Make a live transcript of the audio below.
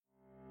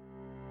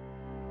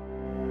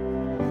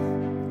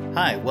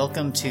Hi,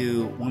 welcome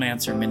to One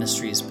Answer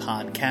Ministries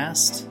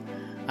podcast.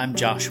 I'm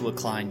Joshua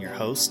Klein, your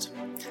host.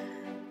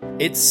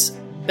 It's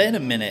been a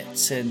minute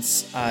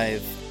since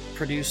I've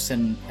produced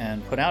and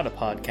put out a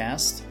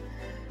podcast,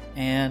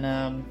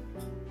 and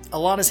a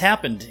lot has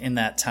happened in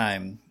that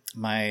time.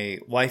 My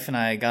wife and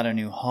I got a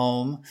new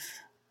home,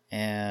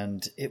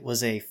 and it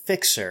was a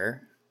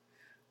fixer,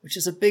 which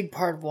is a big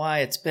part of why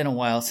it's been a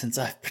while since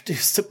I've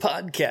produced a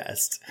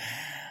podcast.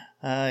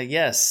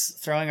 Yes,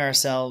 throwing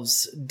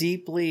ourselves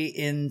deeply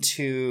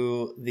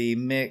into the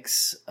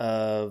mix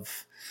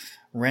of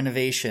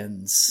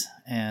renovations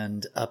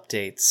and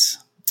updates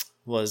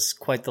was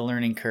quite the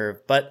learning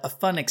curve, but a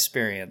fun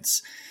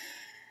experience.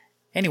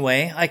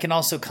 Anyway, I can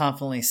also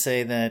confidently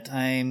say that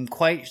I'm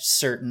quite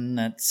certain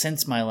that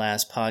since my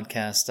last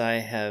podcast, I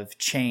have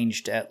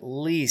changed at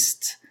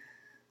least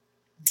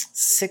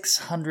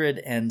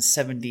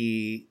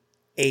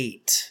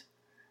 678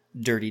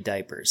 dirty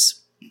diapers.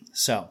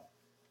 So,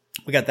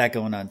 we got that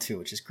going on too,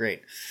 which is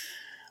great.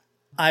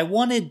 I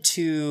wanted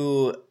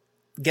to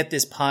get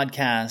this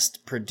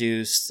podcast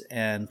produced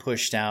and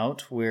pushed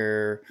out.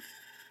 We're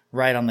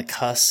right on the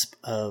cusp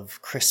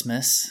of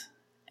Christmas,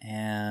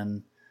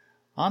 and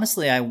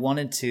honestly, I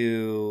wanted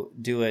to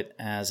do it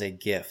as a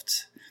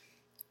gift.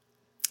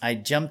 I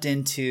jumped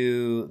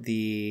into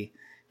the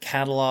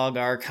catalog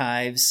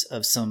archives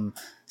of some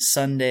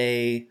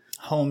Sunday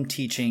home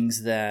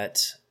teachings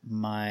that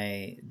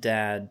my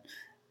dad,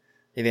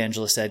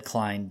 Evangelist Ed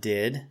Klein,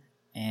 did,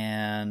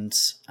 and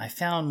I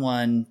found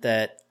one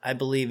that I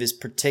believe is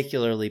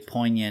particularly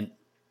poignant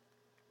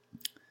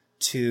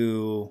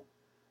to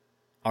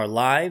our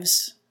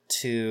lives,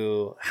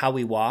 to how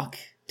we walk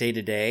day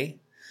to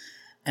day,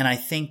 and I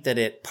think that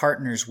it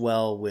partners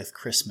well with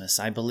Christmas.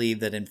 I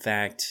believe that, in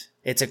fact,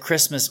 it's a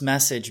Christmas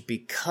message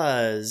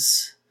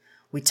because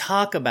we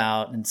talk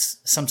about, and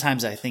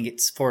sometimes I think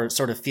it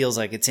sort of feels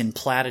like it's in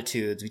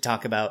platitudes, we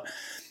talk about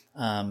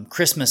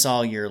Christmas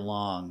all year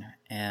long.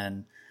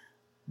 And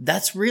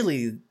that's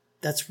really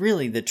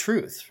the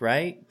truth,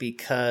 right?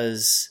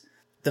 Because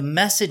the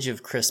message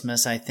of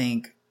Christmas, I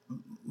think,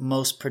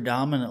 most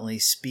predominantly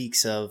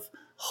speaks of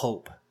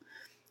hope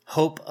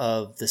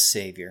of the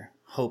Savior,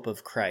 hope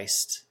of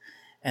Christ,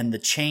 and the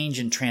change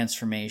and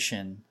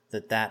transformation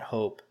that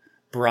hope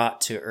brought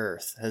to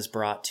earth, has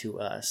brought to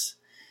us.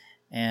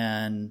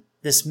 And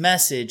this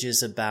message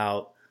is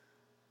about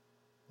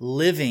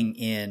living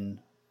in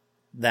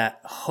that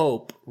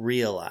hope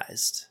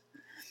realized.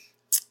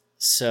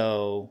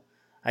 So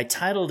I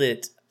titled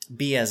it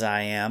Be As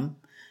I Am,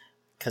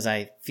 because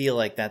I feel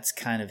like that's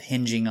kind of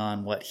hinging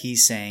on what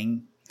he's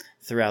saying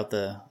throughout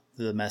the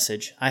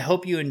message. I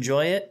hope you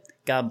enjoy it.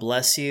 God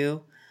bless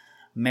you.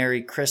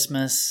 Merry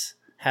Christmas.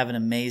 Have an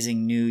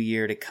amazing new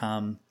year to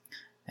come.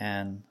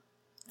 And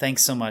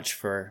thanks so much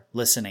for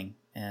listening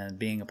and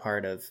being a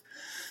part of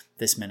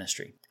this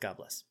ministry. God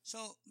bless.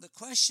 So the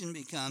question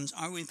becomes,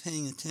 are we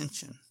paying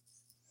attention?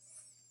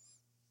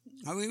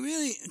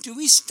 Do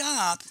we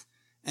stop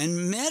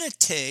and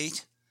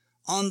meditate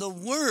on the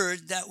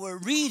word that we're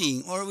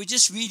reading, or are we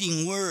just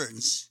reading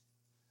words?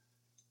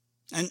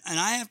 And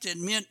I have to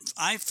admit,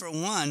 I, for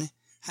one,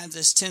 have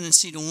this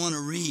tendency to want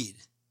to read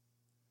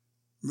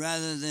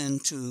rather than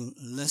to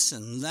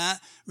listen,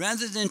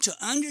 rather than to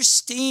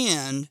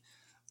understand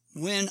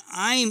when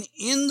I'm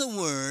in the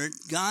word,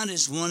 God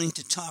is wanting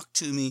to talk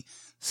to me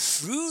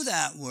through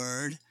that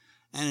word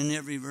and in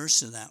every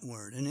verse of that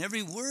word. And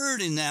every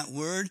word in that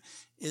word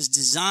is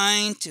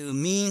designed to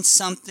mean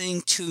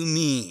something to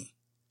me.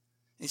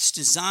 It's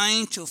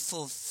designed to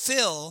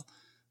fulfill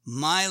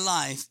my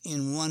life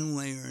in one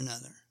way or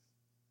another.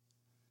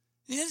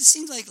 It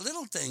seems like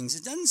little things.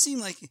 It doesn't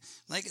seem like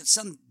it's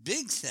some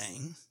big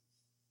thing.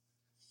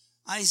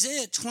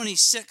 Isaiah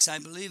 26, I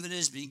believe it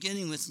is,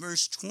 beginning with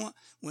verse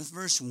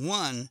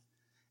 1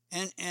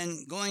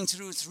 and going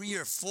through 3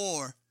 or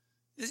 4.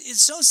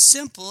 It's so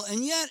simple,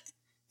 and yet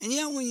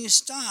when you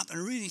stop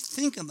and really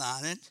think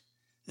about it,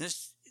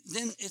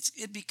 then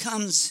it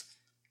becomes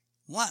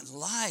what?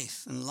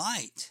 Life and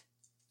light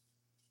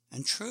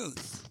and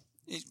truth.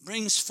 It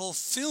brings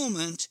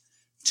fulfillment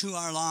to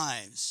our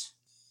lives.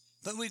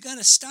 But we've got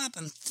to stop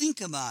and think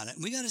about it.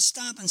 We've got to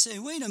stop and say,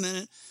 wait a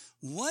minute,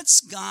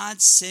 what's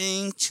God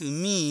saying to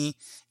me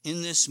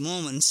in this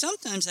moment? And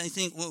sometimes I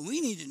think what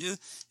we need to do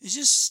is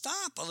just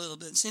stop a little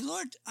bit and say,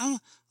 Lord, I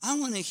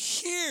want to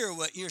hear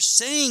what you're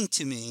saying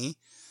to me.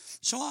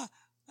 So I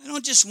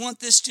don't just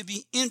want this to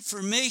be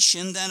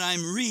information that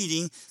I'm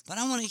reading, but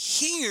I want to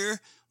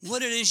hear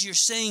what it is you're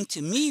saying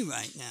to me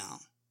right now.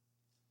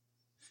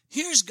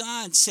 Here's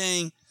God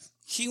saying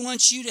he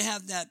wants you to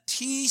have that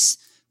peace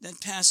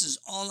that passes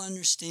all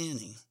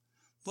understanding.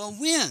 Well,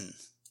 when?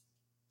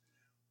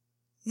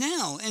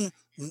 Now, and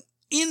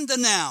in the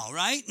now,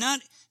 right?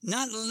 Not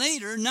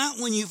later, not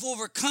when you've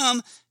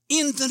overcome,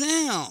 in the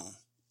now.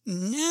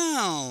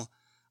 Now,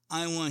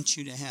 I want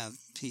you to have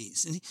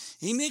peace. And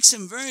he makes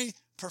some very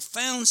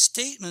profound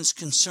statements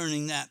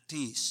concerning that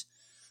peace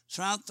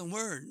throughout the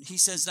word. He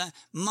says that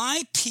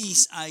my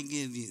peace I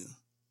give you,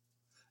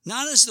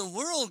 not as the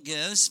world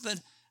gives, but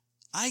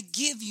I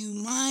give you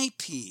my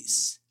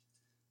peace.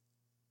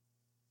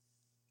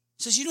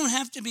 It says you don't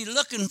have to be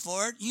looking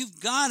for it. You've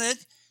got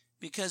it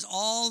because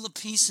all the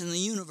peace in the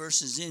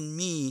universe is in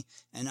me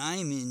and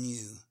I'm in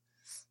you.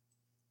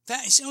 In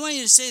fact, I want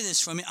you to say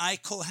this for me. I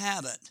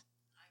cohabit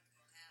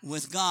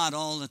with God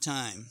all the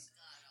time.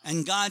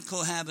 And God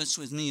cohabits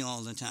with me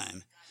all the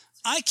time.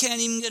 I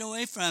can't even get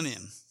away from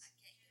him.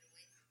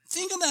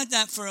 Think about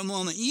that for a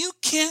moment. You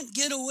can't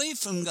get away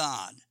from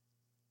God.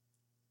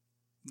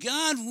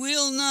 God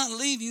will not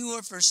leave you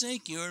or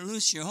forsake you or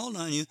loose your hold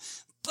on you,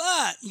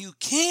 but you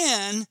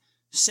can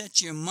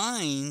set your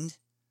mind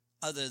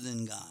other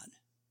than God.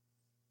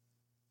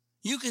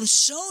 You can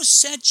so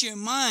set your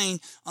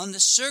mind on the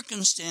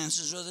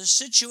circumstances or the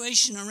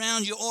situation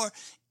around you, or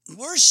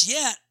worse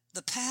yet,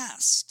 the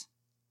past.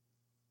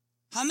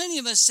 How many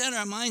of us set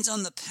our minds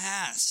on the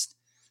past,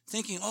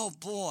 thinking, oh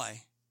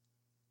boy,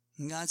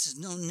 and God says,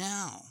 no,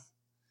 now.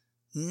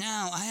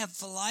 Now, I have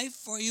life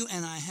for you,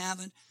 and I have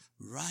it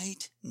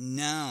right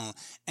now.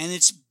 And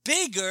it's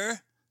bigger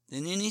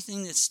than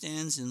anything that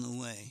stands in the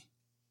way.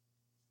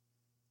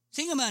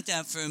 Think about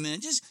that for a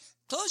minute. Just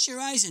close your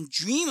eyes and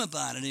dream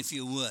about it if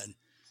you would.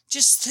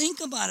 Just think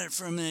about it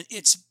for a minute.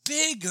 It's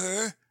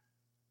bigger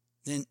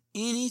than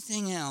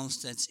anything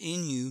else that's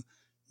in you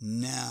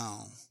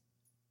now.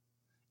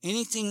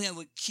 Anything that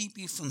would keep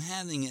you from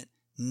having it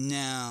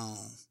now.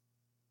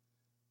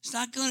 It's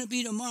not going to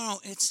be tomorrow.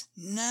 It's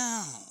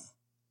now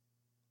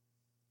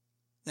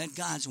that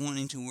God's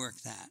wanting to work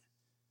that.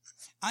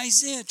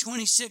 Isaiah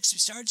 26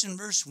 starts in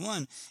verse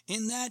 1.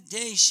 In that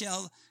day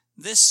shall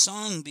this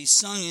song be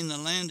sung in the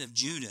land of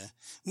Judah.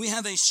 We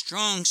have a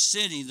strong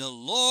city. The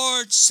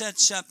Lord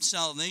sets up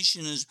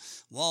salvation as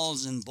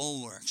walls and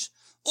bulwarks.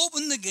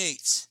 Open the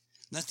gates.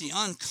 Let the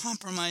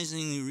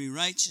uncompromisingly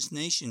righteous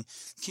nation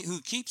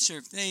who keeps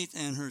her faith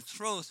and her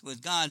troth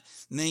with God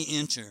may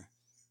enter.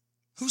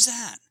 Who's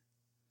that?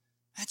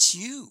 That's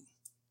you.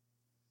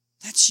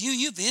 That's you.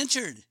 You've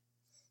entered.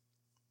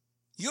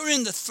 You're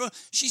in the throne.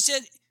 She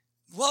said,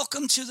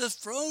 welcome to the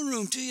throne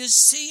room. Do you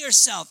see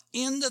yourself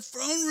in the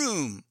throne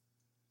room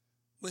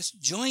with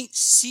joint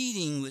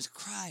seating with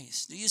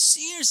Christ? Do you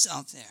see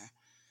yourself there?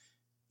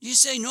 You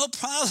say, no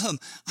problem.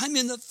 I'm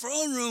in the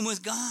throne room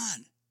with God.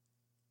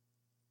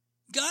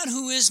 God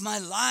who is my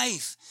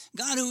life,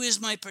 God who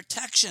is my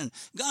protection,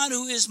 God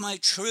who is my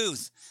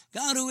truth,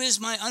 God who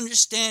is my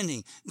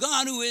understanding,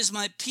 God who is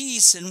my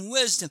peace and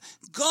wisdom.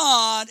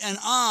 God and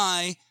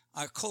I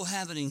are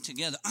cohabiting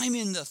together. I'm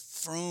in the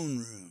throne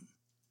room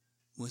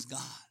with God.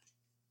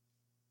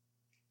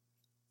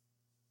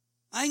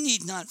 I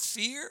need not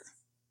fear.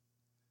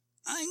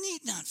 I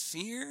need not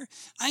fear.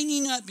 I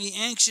need not be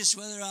anxious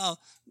whether I'll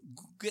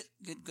get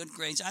good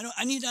grades.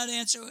 I need not be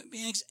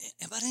anxious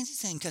about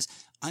anything because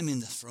I'm in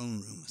the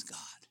throne room with God.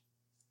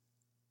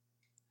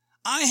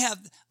 I have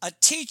a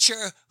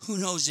teacher who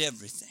knows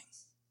everything.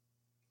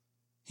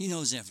 He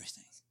knows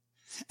everything.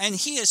 And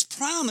he has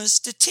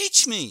promised to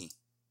teach me.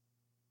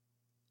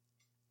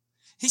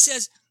 He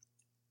says,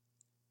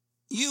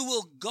 you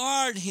will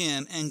guard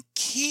him and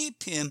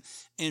keep him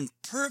in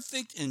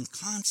perfect and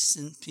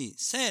constant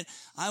peace. Say it,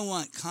 I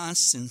want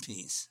constant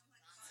peace.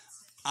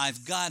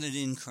 I've got it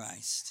in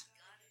Christ.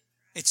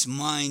 It's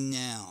mine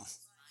now.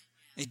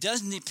 It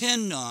doesn't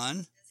depend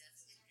on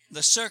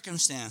the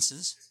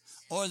circumstances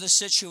or the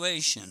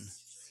situation.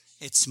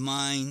 It's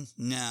mine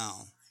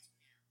now.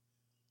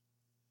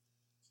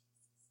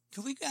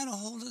 Can we get a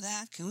hold of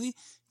that? Can we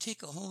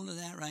take a hold of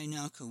that right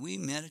now? Could we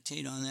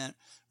meditate on that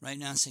right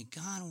now and say,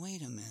 God,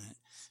 wait a minute.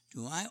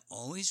 Do I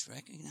always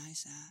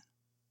recognize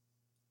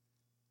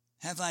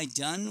that? Have I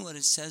done what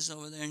it says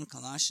over there in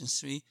Colossians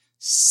 3?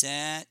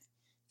 Set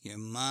your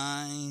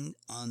mind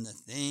on the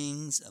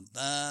things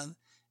above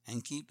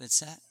and keep it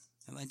set.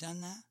 Have I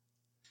done that?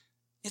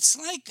 It's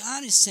like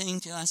God is saying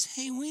to us,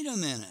 hey, wait a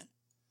minute.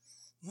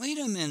 Wait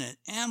a minute.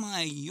 Am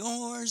I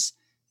yours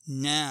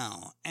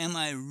now? Am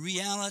I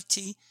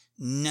reality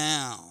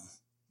now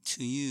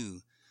to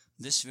you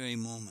this very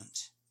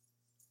moment?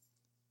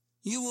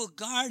 You will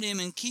guard him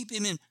and keep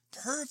him in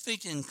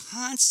perfect and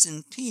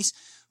constant peace,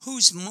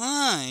 whose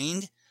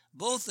mind,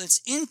 both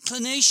its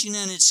inclination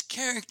and its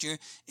character,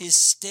 is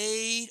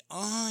stayed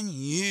on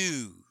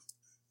you.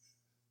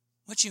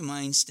 What's your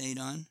mind stayed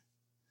on?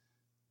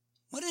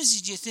 What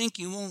is it you think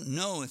you won't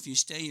know if you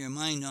stay your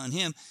mind on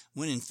him,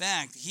 when in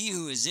fact he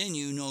who is in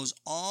you knows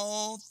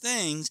all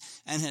things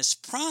and has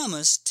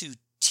promised to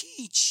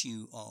teach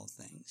you all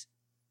things?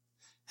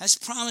 Has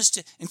promised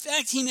to, in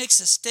fact, he makes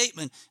a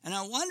statement, and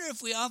I wonder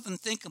if we often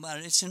think about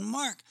it. It's in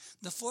Mark,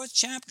 the 4th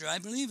chapter. I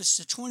believe it's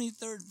the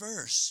 23rd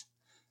verse.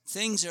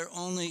 Things are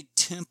only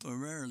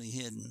temporarily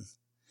hidden.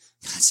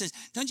 God says,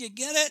 don't you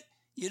get it?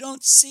 You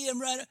don't see them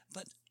right,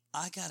 but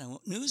I got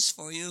news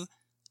for you.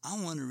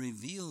 I want to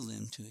reveal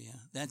them to you,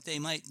 that they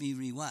might be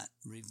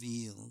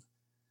revealed.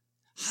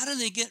 How do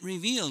they get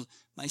revealed?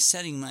 By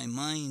setting my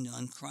mind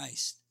on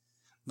Christ,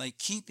 by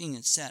keeping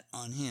it set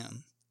on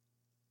him.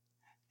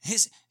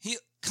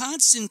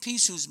 Constant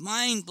peace, whose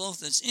mind,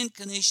 both its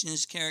inclination and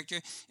its character,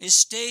 is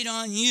stayed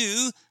on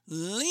you,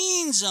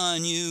 leans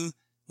on you.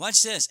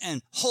 Watch this.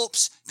 And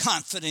hopes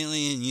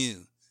confidently in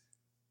you.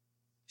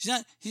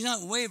 He's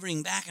not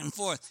wavering back and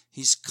forth.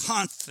 He's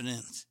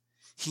confident.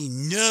 He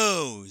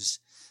knows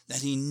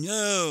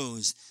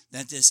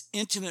that this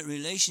intimate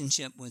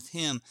relationship with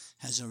him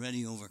has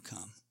already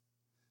overcome.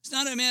 It's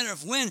not a matter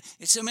of when.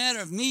 It's a matter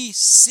of me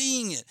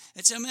seeing it.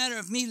 It's a matter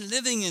of me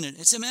living in it.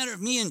 It's a matter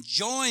of me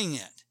enjoying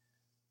it.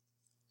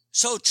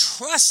 So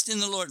trust in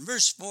the Lord.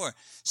 Verse 4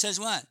 says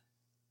what?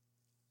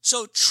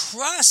 So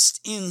trust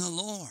in the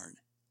Lord.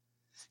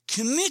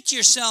 Commit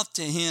yourself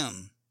to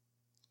him.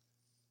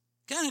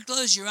 Kind of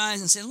close your eyes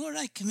and say, Lord,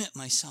 I commit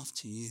myself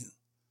to you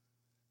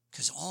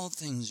because all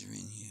things are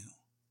in you.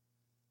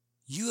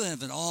 You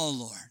have it all,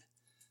 Lord.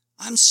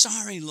 I'm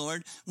sorry,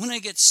 Lord. When I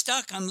get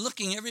stuck, I'm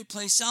looking every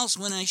place else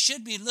when I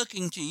should be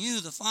looking to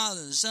you, the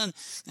Father, the Son,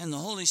 and the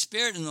Holy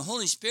Spirit. And the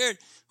Holy Spirit,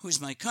 who is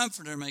my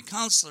comforter, my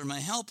counselor, my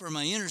helper,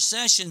 my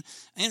intercessor.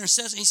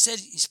 He said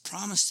he's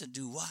promised to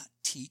do what?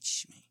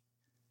 Teach me.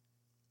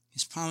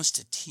 He's promised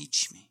to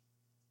teach me.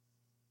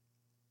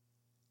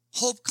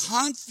 Hope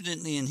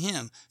confidently in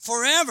him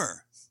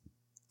forever.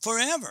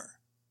 Forever.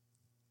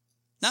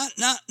 Not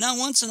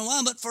once in a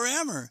while, but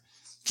forever.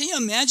 Can you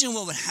imagine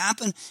what would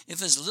happen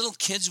if as little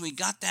kids we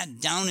got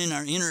that down in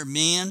our inner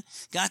man,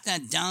 got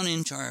that down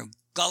into our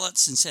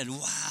gullets and said,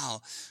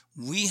 wow,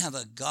 we have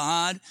a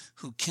God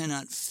who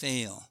cannot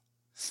fail.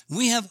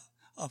 We have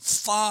a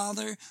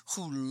Father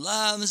who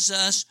loves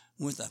us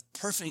with a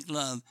perfect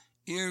love,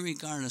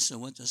 irregardless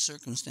of what the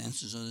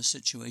circumstances or the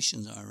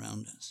situations are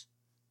around us.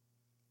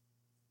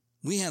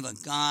 We have a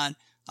God,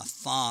 a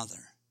Father.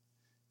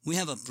 We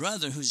have a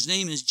brother whose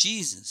name is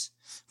Jesus.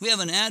 We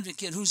have an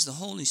advocate who's the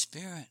Holy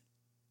Spirit.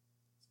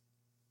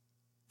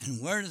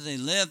 And where do they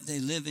live? They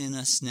live in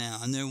us now.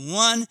 And they're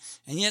one,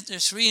 and yet they're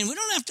three. And we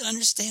don't have to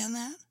understand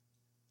that.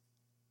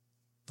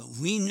 But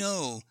we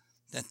know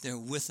that they're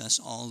with us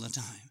all the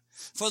time.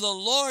 For the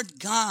Lord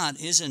God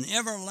is an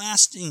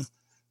everlasting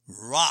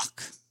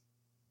rock.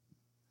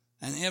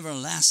 An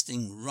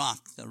everlasting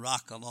rock, the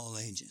rock of all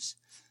ages.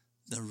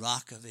 The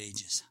rock of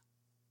ages.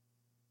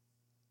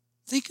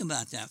 Think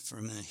about that for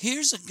a minute.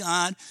 Here's a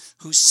God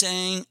who's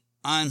saying,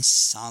 I'm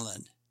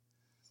solid.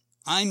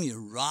 I'm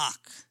your rock.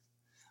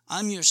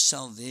 I'm your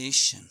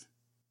salvation.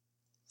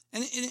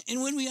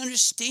 And when we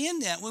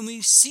understand that, when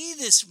we see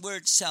this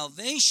word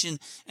salvation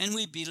and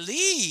we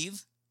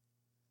believe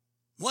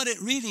what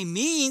it really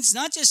means,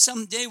 not just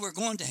someday we're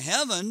going to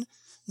heaven.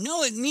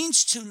 No, it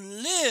means to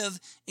live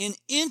in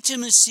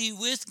intimacy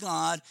with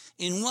God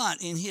in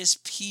what? In his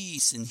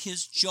peace, in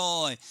his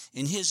joy,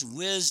 in his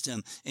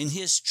wisdom, in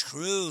his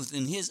truth,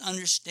 in his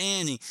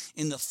understanding,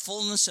 in the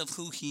fullness of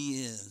who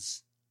he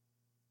is.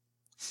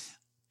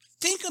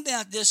 Think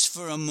about this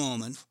for a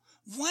moment.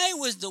 Why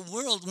would the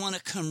world want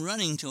to come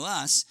running to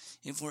us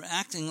if we're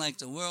acting like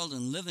the world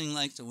and living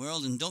like the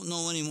world and don't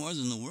know any more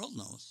than the world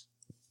knows?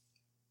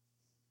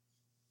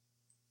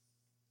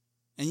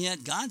 And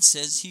yet God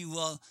says he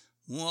will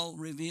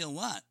reveal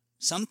what?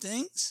 Some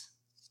things?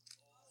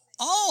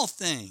 All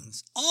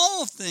things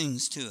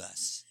to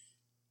us.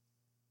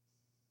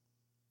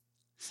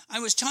 I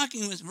was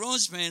talking with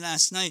Rosemary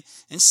last night,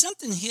 and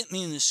something hit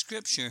me in the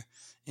scripture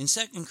in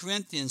 2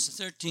 Corinthians,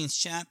 the 13th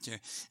chapter.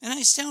 And I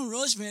was telling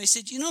Rosemary, I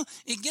said,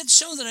 it gets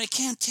so that I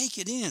can't take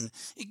it in.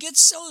 It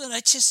gets so that I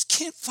just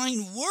can't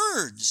find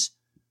words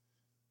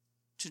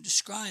to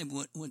describe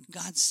what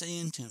God's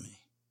saying to me.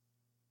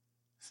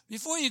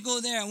 Before you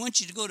go there, I want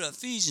you to go to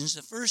Ephesians,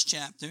 the first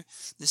chapter,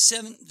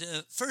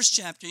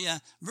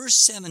 verse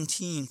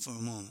 17 for a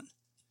moment.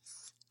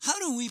 How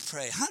do we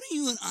pray? How do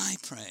you and I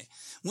pray?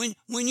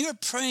 When you're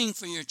praying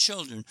for your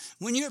children,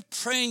 when you're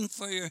praying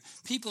for your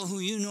people who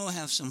you know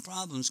have some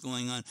problems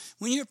going on,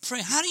 when you're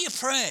praying, how do you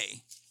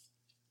pray?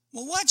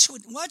 Well, watch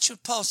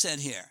what Paul said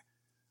here.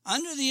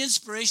 Under the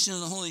inspiration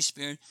of the Holy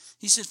Spirit,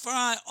 he said, for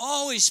I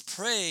always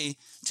pray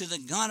to the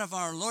God of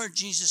our Lord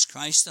Jesus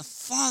Christ, the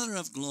Father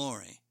of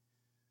glory.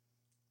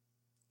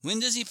 When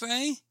does he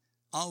pray?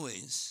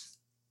 Always.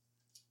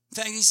 In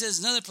fact, he says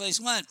another place,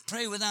 what?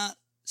 Pray without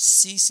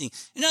ceasing.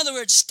 In other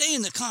words, stay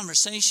in the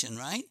conversation,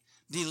 right?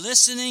 Be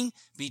listening,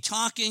 be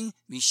talking,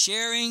 be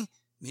sharing,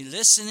 be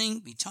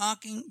listening, be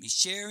talking, be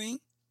sharing.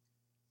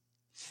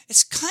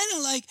 It's kind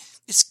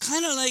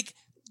of like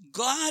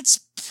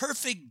God's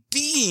perfect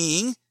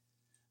being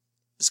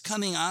is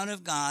coming out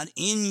of God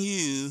in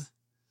you,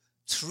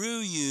 through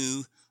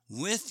you,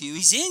 with you.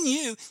 He's in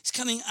you. He's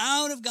coming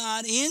out of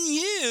God in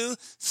you,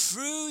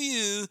 through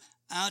you,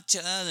 out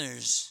to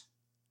others.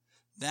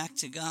 Back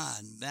to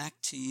God, back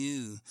to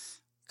you.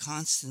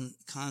 Constant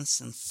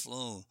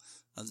flow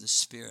of the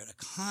Spirit. A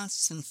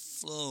constant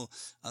flow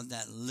of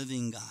that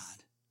living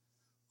God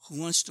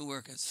who wants to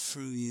work it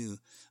through you.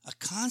 A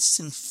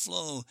constant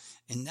flow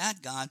in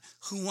that God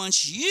who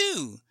wants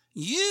you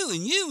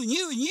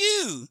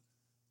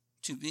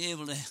to be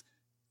able to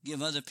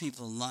give other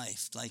people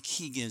life like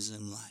he gives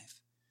them life.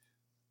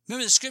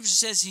 Remember, the scripture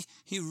says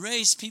he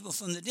raised people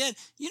from the dead.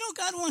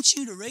 God wants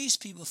you to raise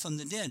people from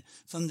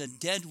the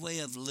dead way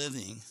of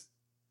living.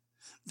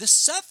 the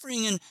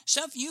suffering and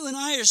stuff you and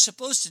I are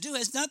supposed to do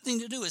has nothing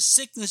to do with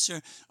sickness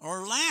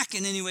or lack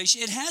in any way.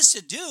 It has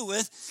to do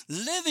with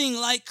living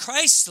like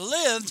Christ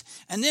lived.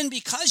 And then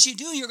because you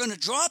do, you're going to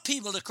draw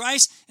people to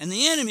Christ, and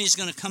the enemy is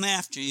going to come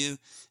after you.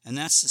 And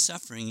that's the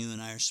suffering you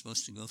and I are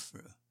supposed to go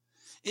through.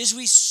 Is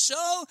we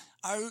so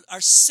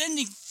are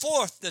sending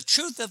forth the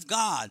truth of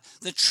God,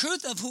 the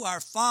truth of who our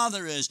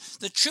Father is,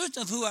 the truth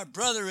of who our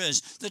brother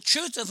is, the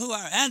truth of who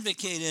our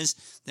advocate is,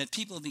 that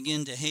people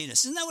begin to hate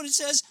us. Isn't that what it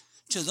says?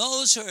 To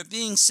those who are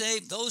being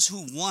saved, those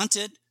who want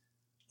it,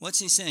 what's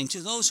he saying?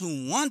 To those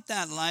who want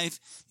that life,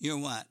 you're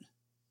what?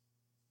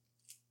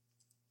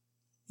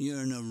 You're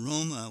an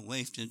aroma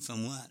wafted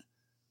from what?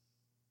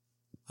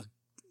 A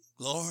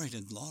glory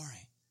to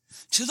glory.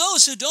 To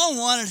those who don't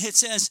want it, it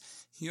says,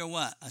 you're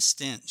what? A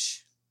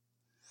stench.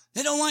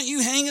 They don't want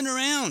you hanging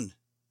around.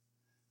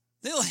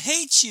 They'll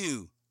hate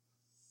you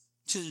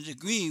to the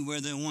degree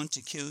where they want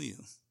to kill you.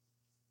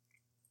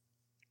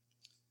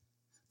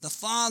 The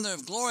Father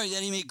of glory,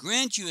 that he may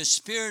grant you a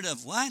spirit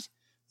of what?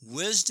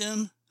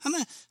 Wisdom.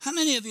 How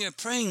many of you are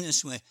praying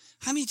this way?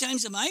 How many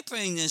times am I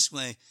praying this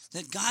way?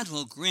 That God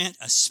will grant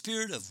a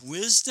spirit of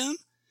wisdom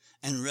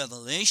and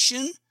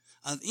revelation,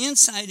 of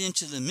insight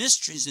into the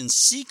mysteries and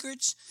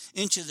secrets,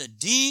 into the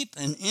deep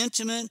and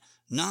intimate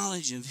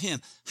knowledge of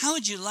him. How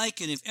would you like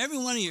it if every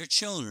one of your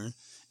children,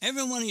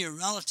 every one of your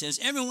relatives,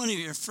 every one of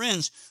your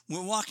friends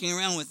were walking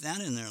around with that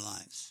in their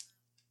lives?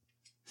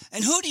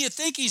 And who do you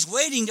think he's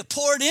waiting to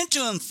pour it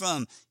into them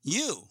from?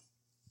 You.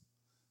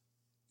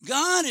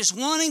 God is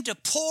wanting to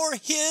pour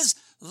his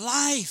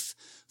life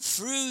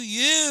through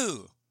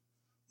you,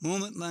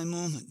 moment by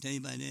moment, day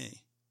by day.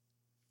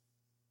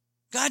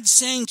 God's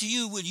saying to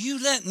you, will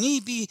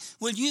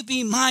you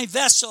be my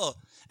vessel?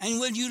 And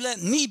will you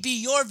let me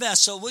be your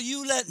vessel? Will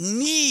you let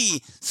me,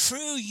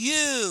 through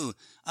you,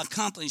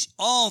 accomplish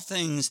all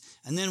things?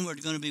 And then we're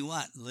going to be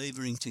what?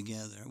 Laboring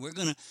together.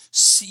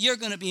 You're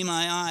going to be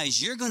my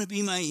eyes. You're going to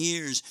be my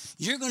ears.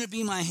 You're going to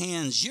be my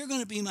hands. You're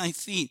going to be my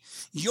feet.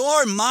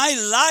 You're my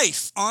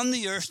life on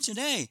the earth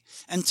today.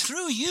 And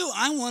through you,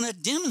 I want to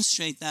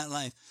demonstrate that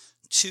life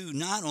to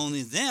not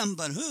only them,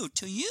 but who?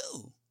 To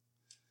you.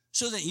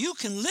 So that you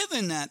can live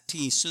in that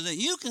peace, so that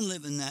you can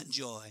live in that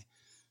joy,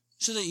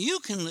 so that you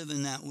can live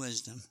in that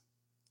wisdom.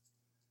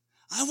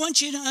 I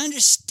want you to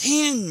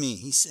understand me,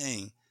 he's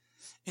saying.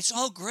 It's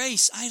all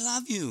grace. I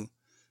love you.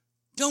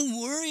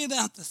 Don't worry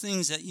about the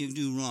things that you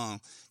do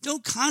wrong.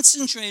 Don't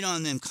concentrate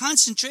on them.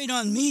 Concentrate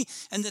on me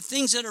and the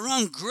things that are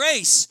wrong.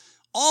 Grace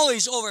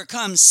always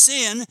overcomes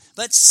sin,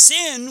 but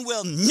sin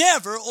will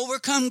never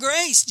overcome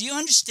grace. Do you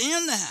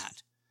understand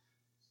that?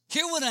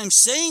 Hear what I'm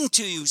saying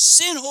to you.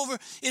 Sin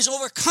is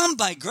overcome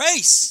by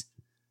grace.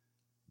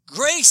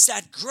 Grace,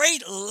 that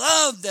great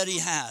love that he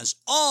has,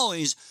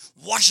 always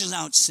washes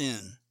out sin.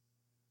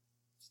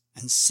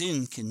 And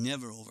sin can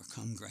never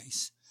overcome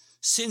grace.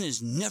 Sin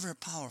is never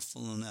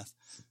powerful enough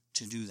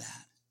to do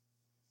that.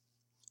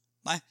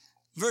 By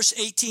verse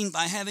 18,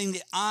 by having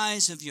the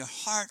eyes of your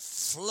heart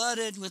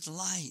flooded with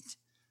light.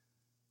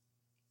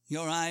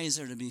 Your eyes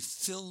are to be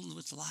filled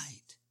with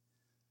light.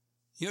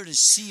 You're to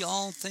see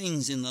all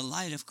things in the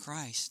light of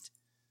Christ.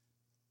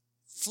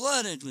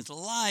 Flooded with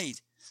light,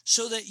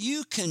 so that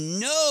you can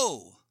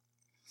know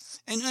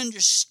and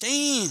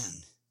understand,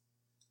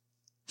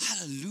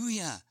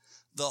 hallelujah,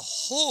 the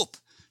hope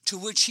to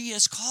which he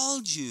has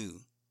called you.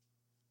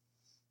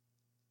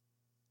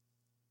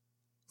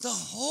 The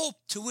hope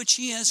to which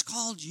he has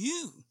called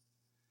you.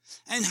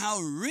 And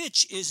how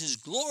rich is his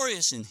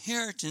glorious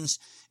inheritance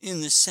in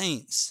the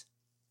saints,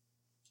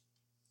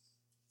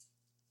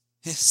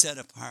 his set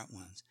apart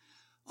ones.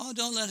 Oh,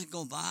 don't let it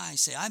go by.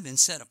 Say, I've been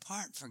set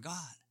apart for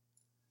God.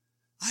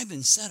 I've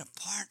been set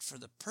apart for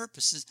the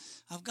purposes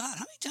of God.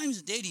 How many times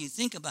a day do you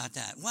think about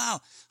that? Wow,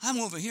 I'm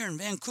over here in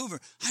Vancouver.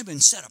 I've been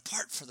set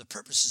apart for the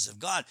purposes of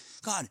God.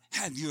 God,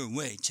 have your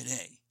way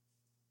today.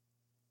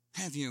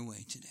 Have your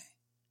way today.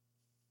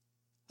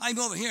 I'm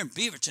over here in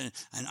Beaverton,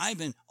 and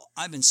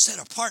I've been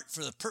set apart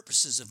for the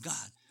purposes of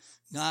God.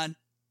 God,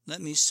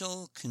 let me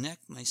so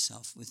connect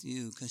myself with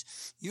you, because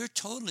you're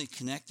totally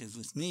connected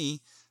with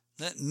me.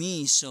 Let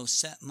me so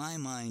set my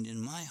mind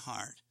and my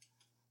heart,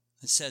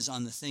 it says,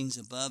 on the things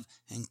above,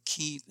 and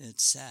keep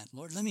it set.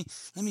 Lord, let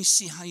me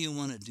see how you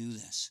want to do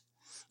this.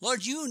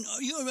 Lord, you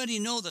already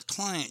know the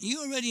client.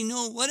 You already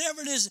know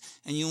whatever it is,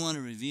 and you want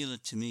to reveal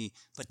it to me.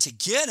 But to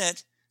get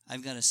it,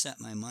 I've got to set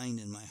my mind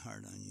and my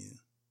heart on you.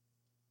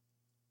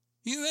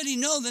 You already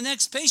know the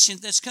next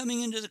patient that's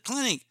coming into the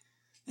clinic.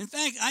 In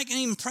fact, I can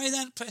even pray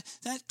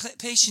that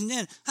patient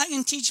in. I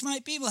can teach my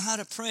people how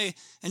to pray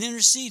and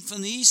intercede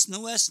from the east and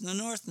the west and the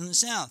north and the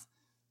south.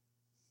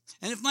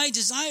 And if my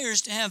desire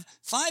is to have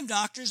 5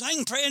 doctors, I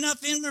can pray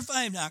enough in for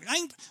 5 doctors.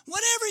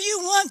 Whatever you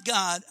want,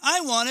 God,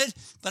 I want it.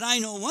 But I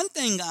know one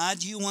thing,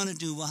 God, you want to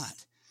do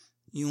what?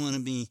 You want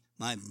to be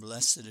my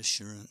blessed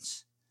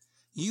assurance.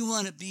 You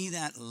want to be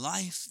that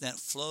life that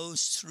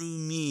flows through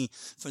me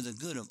for the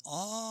good of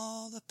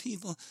all the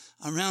people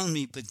around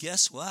me. But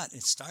guess what?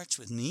 It starts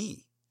with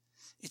me.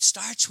 It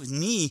starts with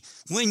me.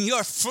 When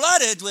you're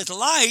flooded with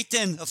light,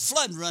 then a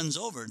flood runs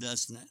over,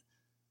 doesn't it?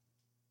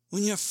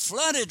 When you're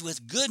flooded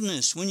with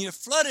goodness, when you're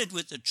flooded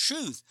with the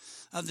truth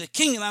of the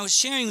kingdom. I was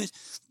sharing with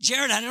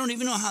Jared, I don't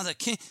even know how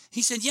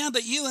he said, yeah,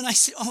 but you. And I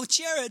said, oh,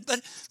 Jared,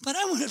 but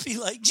I want to be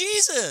like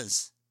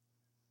Jesus.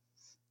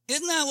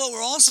 Isn't that what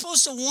we're all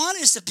supposed to want,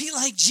 is to be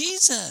like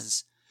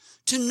Jesus?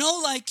 To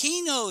know like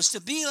he knows,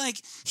 to be like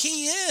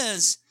he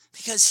is,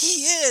 because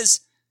he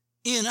is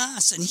in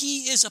us and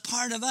he is a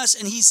part of us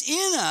and he's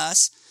in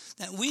us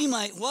that we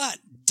might what?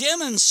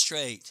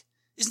 Demonstrate.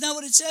 Isn't that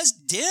what it says?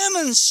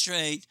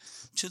 Demonstrate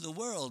to the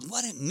world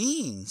what it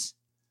means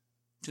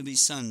to be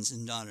sons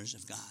and daughters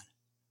of God.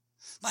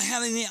 By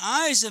having the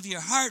eyes of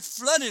your heart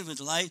flooded with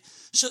light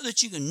so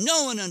that you can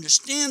know and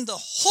understand the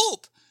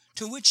hope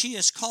to which he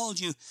has called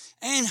you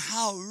and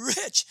how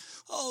rich.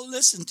 Oh,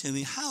 listen to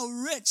me. How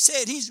rich.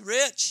 Say it. He's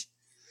rich.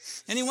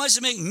 And he wants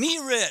to make me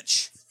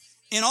rich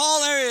in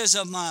all areas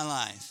of my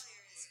life.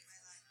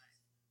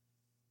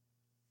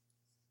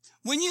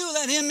 When you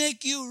let him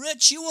make you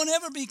rich, you won't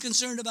ever be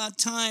concerned about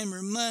time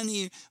or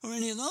money or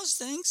any of those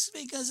things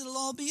because it'll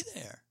all be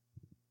there.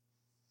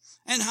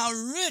 And how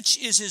rich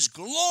is his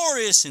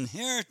glorious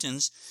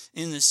inheritance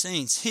in the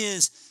saints,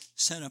 his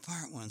set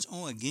apart ones.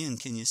 Oh, again,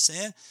 can you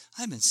say it?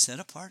 I've been set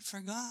apart for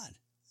God.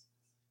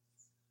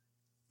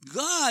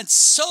 God's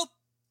so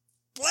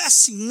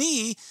blessing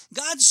me,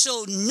 God's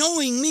so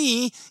knowing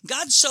me,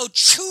 God's so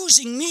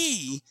choosing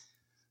me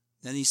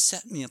that he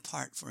set me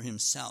apart for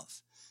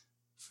himself,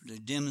 to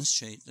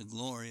demonstrate the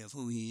glory of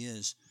who he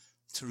is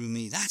through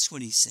me. That's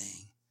what he's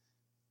saying.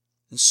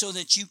 And so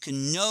that you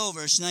can know,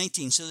 verse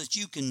 19, so that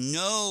you can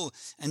know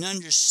and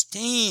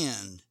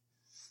understand.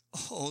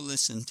 Oh,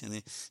 listen to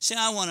me. Say,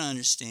 I want to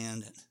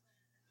understand it.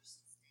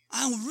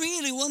 I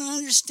really want to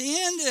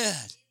understand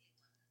it.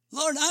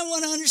 Lord, I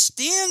want to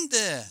understand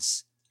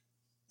this.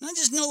 Not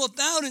just know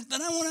about it,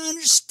 but I want to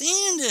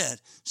understand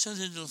it so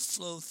that it'll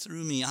flow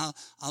through me. I'll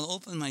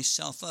open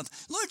myself up.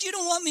 Lord, you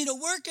don't want me to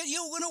work it.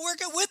 You want to work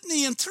it with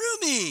me and through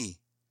me.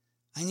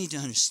 I need to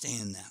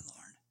understand that,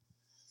 Lord.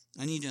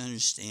 I need to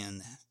understand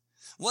that.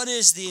 What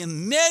is the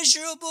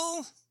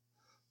immeasurable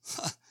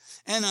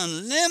and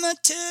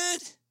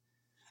unlimited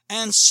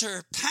and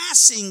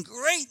surpassing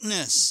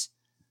greatness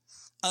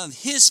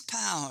of his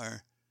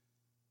power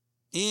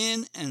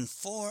in and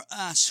for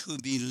us who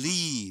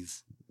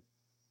believe?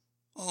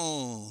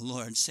 Oh,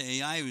 Lord,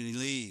 say, I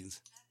believe.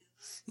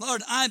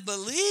 Lord, I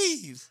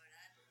believe.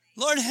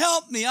 Lord,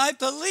 help me, I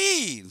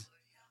believe.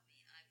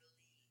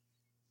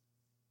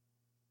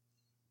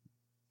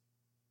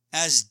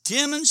 As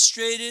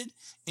demonstrated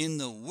in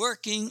the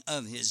working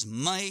of his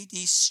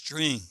mighty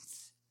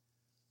strength.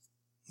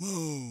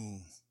 Whoa.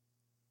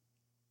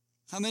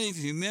 How many of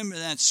you remember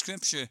that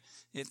scripture?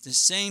 If the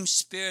same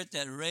Spirit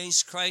that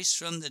raised Christ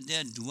from the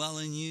dead dwell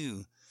in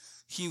you,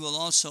 he will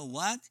also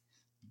what?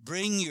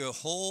 Bring your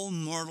whole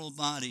mortal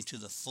body to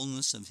the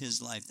fullness of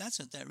his life. That's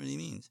what that really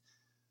means.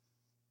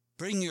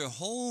 Bring your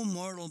whole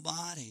mortal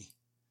body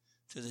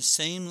to the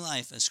same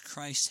life as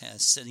Christ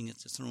has sitting at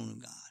the throne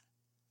of God.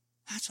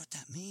 That's what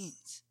that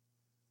means.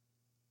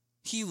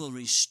 He will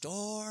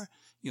restore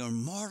your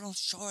mortal,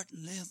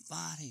 short-lived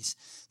bodies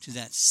to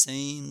that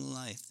same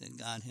life that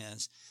God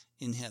has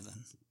in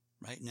heaven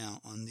right now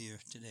on the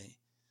earth today.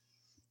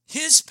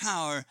 His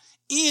power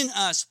in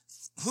us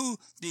who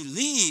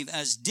believe,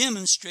 as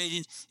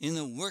demonstrated in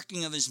the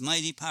working of his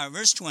mighty power.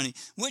 Verse 20,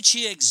 which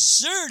he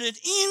exerted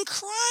in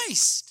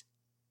Christ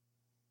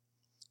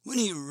when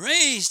he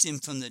raised him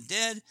from the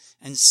dead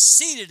and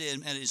seated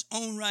him at his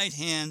own right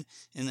hand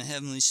in the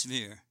heavenly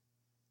sphere.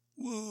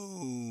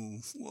 Whoa,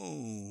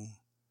 whoa.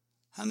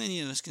 How many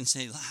of us can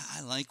say,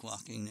 I like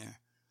walking there?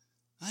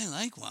 I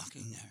like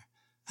walking there.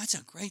 That's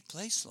a great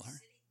place,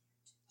 Lord.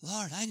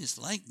 Lord, I just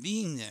like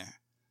being there.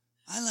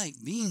 I like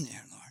being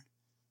there, Lord.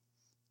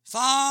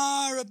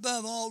 Far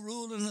above all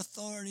rule and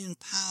authority and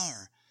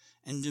power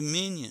and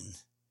dominion,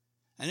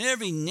 and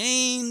every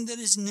name that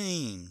is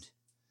named,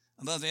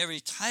 above every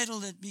title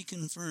that be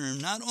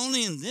confirmed, not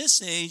only in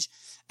this age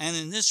and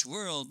in this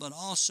world, but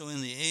also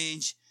in the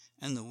age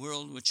and the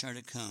world which are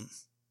to come.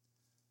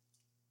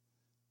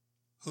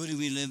 Who do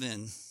we live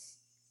in?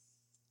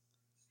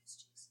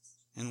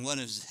 And what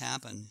has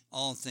happened?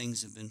 All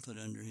things have been put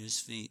under his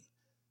feet.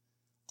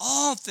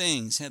 All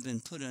things have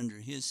been put under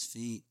his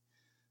feet.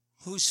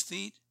 Whose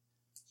feet?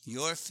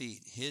 Your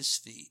feet, his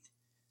feet.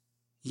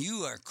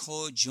 You are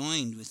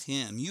co-joined with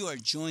him. You are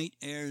joint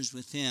heirs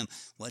with him.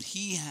 What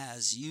he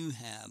has, you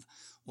have.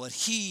 What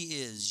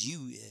he is,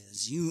 you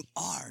is. You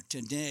are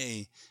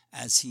today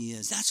as he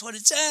is. That's what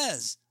it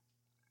says.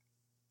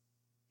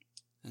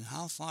 And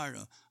how far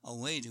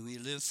away do we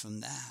live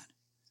from that?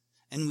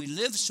 And we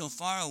live so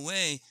far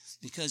away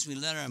because we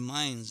let our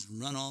minds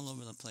run all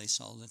over the place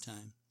all the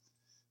time.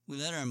 We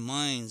let our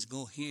minds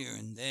go here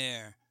and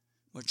there.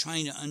 We're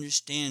trying to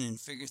understand and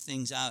figure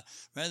things out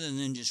rather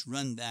than just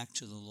run back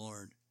to the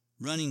Lord.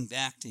 Running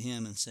back to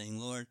him and saying,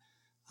 Lord,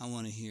 I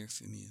want to hear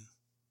from you.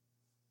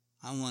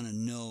 I want to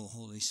know,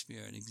 Holy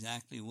Spirit,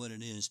 exactly what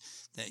it is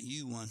that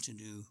you want to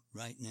do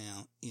right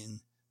now in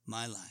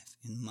my life,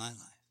 in my life.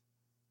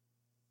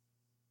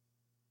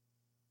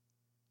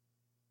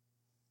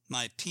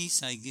 My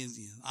peace I give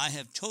you. I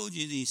have told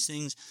you these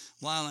things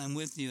while I'm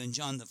with you in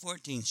John the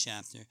 14th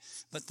chapter.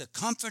 But the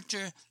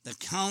Comforter, the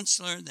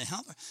Counselor, the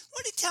Helper,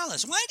 what did he tell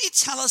us? Why did he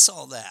tell us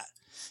all that?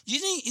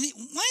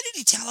 Why did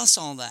he tell us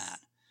all that?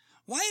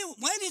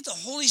 Why did the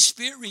Holy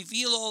Spirit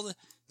reveal all that?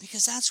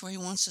 Because that's where he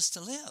wants us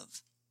to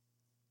live.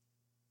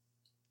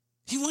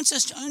 He wants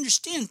us to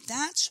understand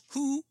that's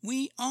who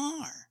we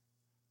are.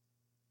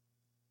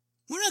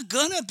 We're not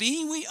gonna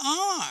be, we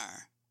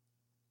are.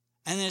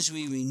 And as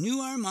we renew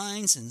our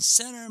minds and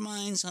set our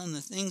minds on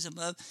the things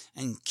above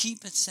and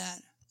keep it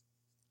set.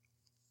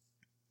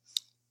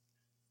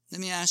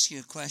 Let me ask you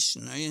a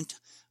question.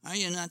 Are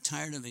you not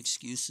tired of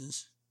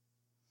excuses?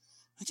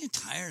 Aren't you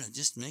tired of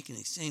just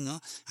saying, no,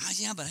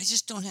 yeah, but I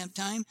just don't have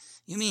time?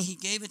 You mean he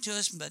gave it to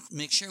us, but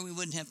make sure we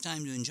wouldn't have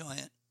time to enjoy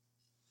it?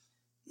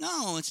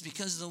 No, it's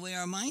because of the way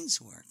our minds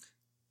work.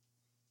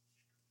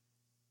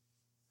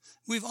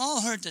 We've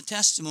all heard the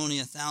testimony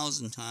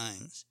 1,000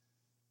 times.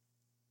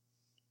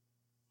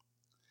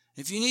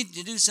 If you need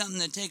to do something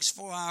that takes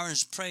 4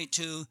 hours, pray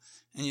 2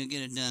 and you'll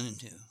get it done in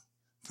 2.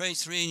 Pray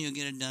 3 and you'll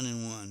get it done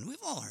in 1. We've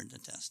all heard the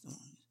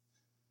testimony.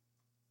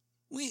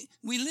 We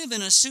live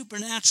in a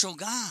supernatural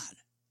God.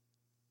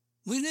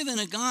 We live in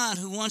a God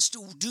who wants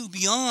to do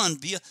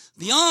beyond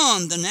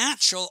the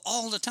natural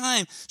all the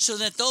time so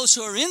that those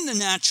who are in the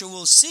natural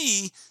will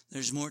see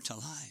there's more to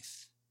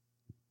life.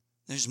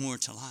 There's more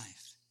to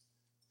life.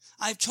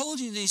 I've told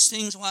you these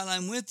things while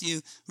I'm with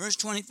you. Verse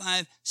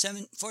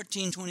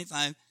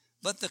 14:25.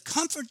 But the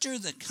Comforter,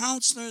 the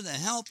Counselor, the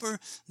Helper,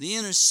 the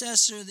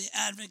Intercessor, the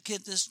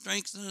Advocate, the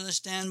Strengthener, the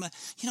Standby.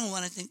 You know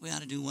what I think we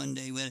ought to do one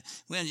day? We ought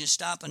to just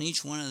stop on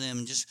each one of them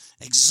and just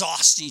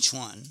exhaust each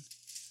one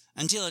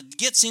until it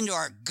gets into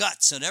our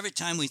guts so that every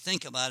time we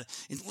think about it,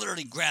 it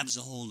literally grabs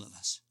a hold of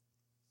us.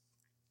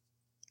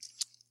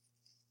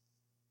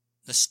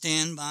 The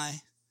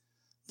Standby,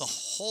 the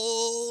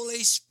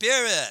Holy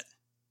Spirit,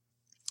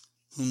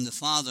 whom the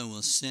Father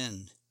will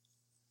send.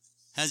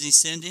 Has he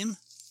sent him?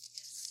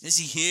 Is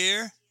he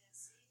here?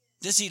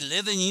 Does he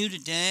live in you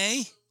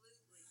today?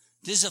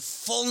 There's a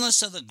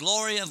fullness of the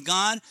glory of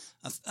God.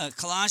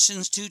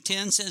 Colossians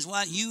 2:10 says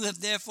what? You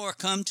have therefore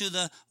come to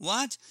the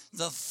what?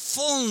 The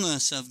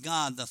fullness of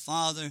God, the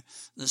Father,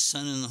 the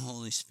Son, and the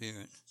Holy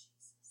Spirit.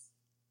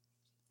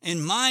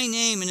 In my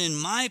name and in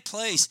my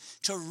place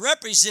to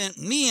represent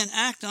me and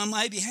act on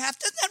my behalf.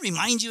 Doesn't that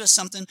remind you of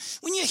something?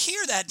 When you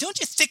hear that, don't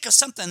you think of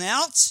something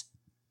else?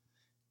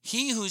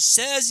 He who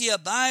says he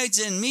abides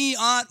in me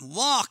ought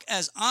walk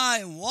as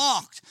I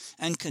walked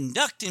and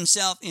conduct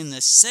himself in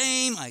the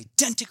same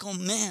identical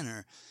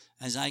manner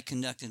as I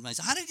conducted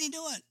myself. How did he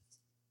do it?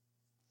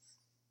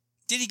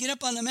 Did he get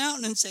up on the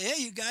mountain and say,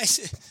 hey, you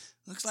guys,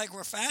 looks like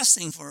we're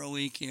fasting for a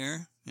week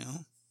here. You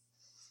know,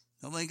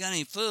 nobody got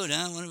any food,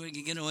 huh? I wonder if we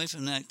could get away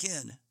from that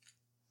kid.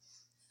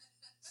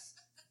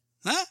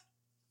 Huh?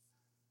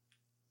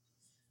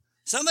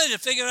 Somebody to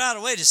figure out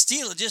a way to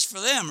steal it just for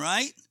them,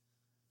 right?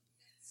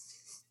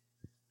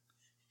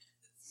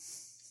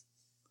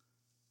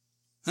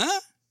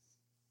 Huh?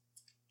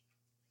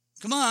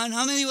 Come on,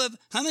 how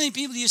many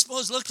people do you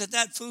suppose looked at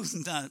that food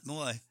and thought,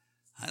 boy,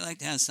 I'd like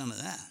to have some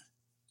of that?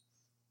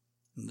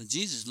 But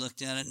Jesus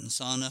looked at it and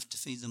saw enough to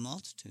feed the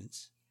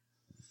multitudes.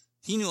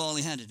 He knew all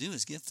he had to do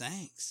was give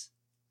thanks.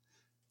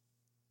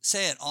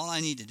 Say it, all I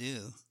need to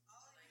do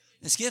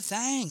is give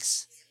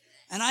thanks.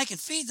 And I can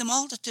feed the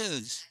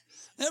multitudes.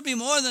 There'll be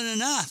more than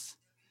enough.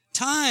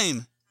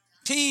 Time,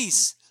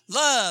 peace,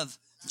 love,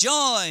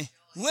 joy,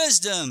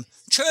 wisdom,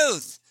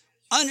 truth,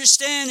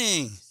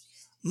 understanding,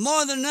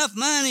 more than enough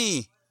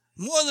money,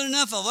 more than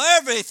enough of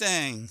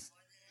everything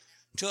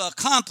to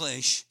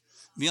accomplish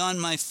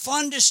beyond my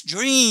fondest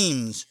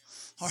dreams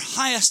or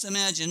highest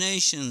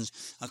imaginations,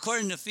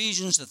 according to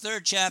Ephesians, the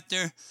 3rd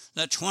chapter,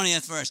 the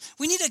 20th verse.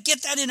 We need to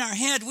get that in our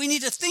head. We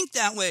need to think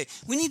that way.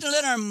 We need to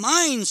let our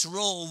minds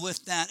roll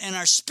with that and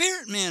our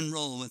spirit men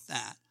roll with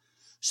that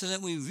so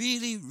that we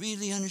really,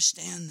 really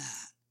understand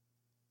that.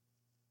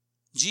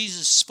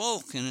 Jesus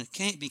spoke and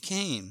it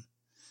became.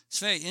 It's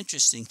very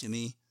interesting to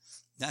me.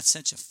 That's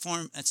such a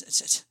form.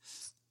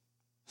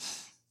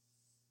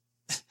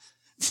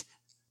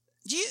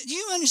 Do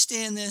you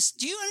understand this?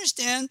 Do you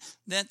understand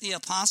that the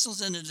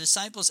apostles and the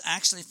disciples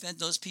actually fed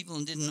those people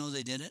and didn't know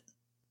they did it?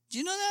 Do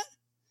you know that?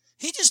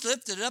 He just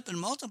lifted it up and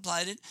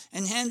multiplied it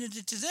and handed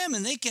it to them,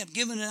 and they kept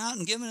giving it out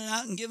and giving it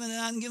out and giving it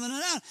out and giving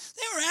it out.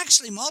 They were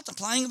actually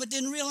multiplying it, but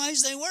didn't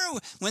realize they were.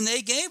 When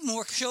they gave,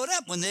 more showed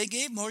up. When they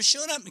gave, more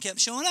showed up and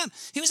kept showing up.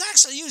 He was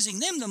actually using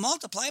them to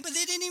multiply, but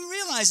they didn't even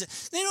realize it.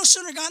 They no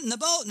sooner got in the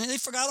boat and they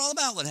forgot all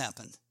about what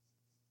happened.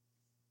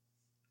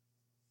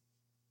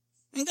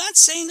 And God's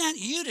saying that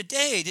to you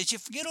today. Did you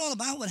forget all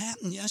about what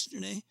happened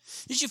yesterday?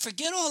 Did you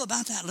forget all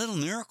about that little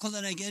miracle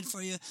that I did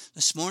for you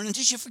this morning?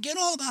 Did you forget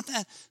all about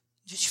that?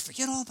 Did you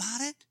forget all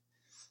about it?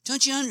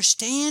 Don't you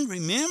understand?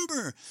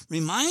 Remember,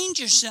 remind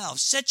yourself,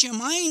 set your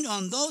mind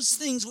on those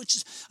things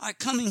which are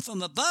coming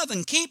from above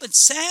and keep it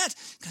set,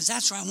 because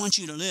that's where I want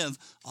you to live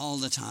all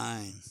the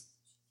time.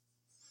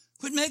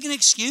 Quit making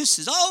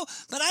excuses. Oh,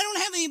 but I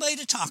don't have anybody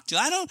to talk to.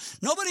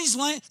 Nobody's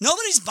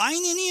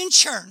buying any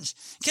insurance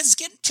because it's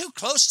getting too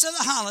close to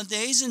the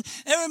holidays and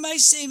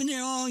everybody's saving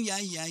their own. Yeah,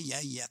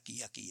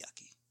 yucky.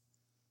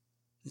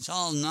 It's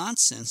all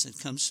nonsense that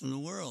comes from the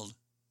world.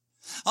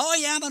 Oh,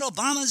 yeah, but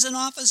Obama's in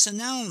office and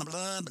now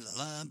blah,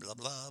 blah, blah,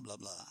 blah, blah,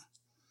 blah.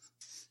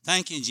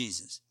 Thank you,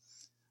 Jesus.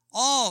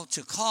 All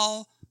to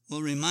call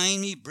will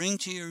remind me, bring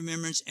to your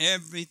remembrance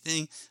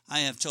everything I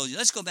have told you.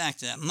 Let's go back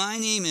to that. My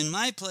name in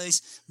my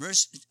place,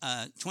 verse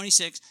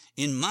 26,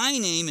 in my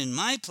name, in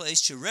my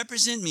place, to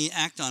represent me,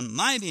 act on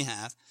my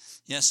behalf.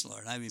 Yes,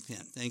 Lord, I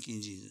repent. Thank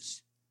you,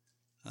 Jesus.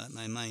 Let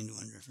my mind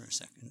wander for a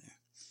second there.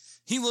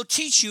 He will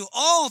teach you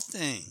all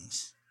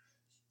things.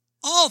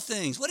 All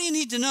things. What do you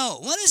need to know?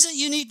 What is it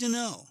you need to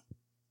know?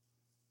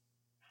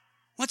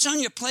 What's on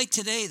your plate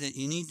today that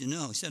you need to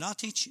know? He said, I'll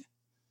teach you.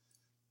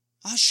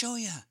 I'll show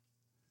you.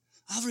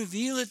 I'll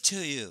reveal it to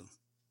you.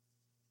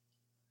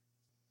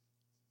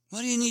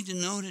 What do you need to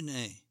know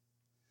today?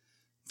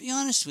 Be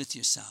honest with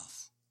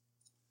yourself.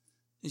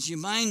 Is your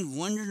mind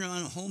wandering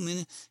around a whole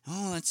minute?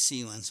 Oh, let's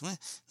see once.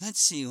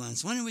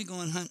 When are we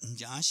going hunting,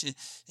 Josh?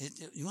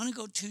 You want to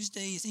go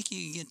Tuesday? You think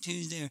you can get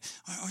Tuesday?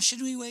 Or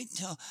should we wait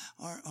until...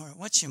 Or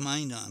what's your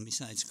mind on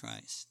besides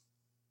Christ?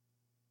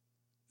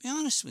 Be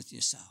honest with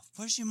yourself.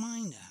 Where's your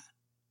mind at?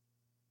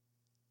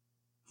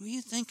 Who are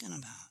you thinking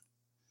about?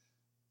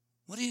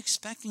 What are you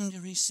expecting to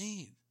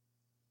receive?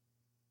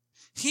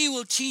 He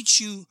will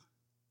teach you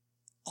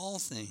all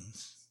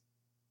things.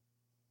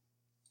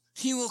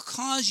 He will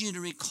cause you to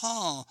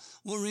recall,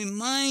 will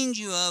remind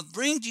you of,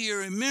 bring to your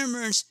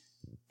remembrance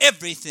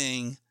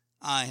everything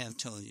I have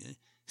told you.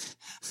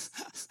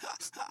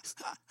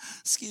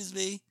 Excuse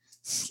me.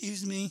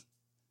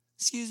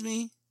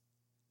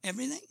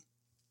 Everything?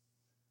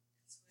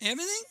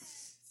 Everything?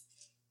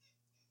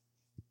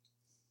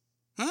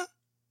 Huh?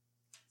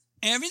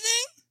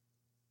 Everything?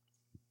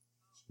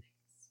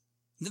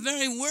 The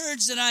very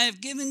words that I have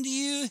given to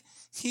you,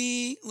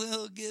 he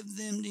will give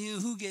them to you.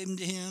 Who gave them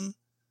to him?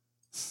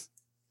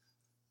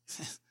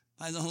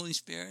 By the Holy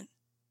Spirit.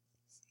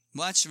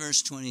 Watch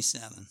verse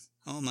 27.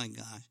 Oh my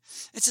gosh.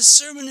 It's a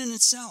sermon in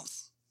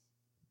itself.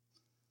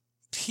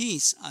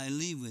 Peace I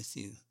leave with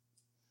you.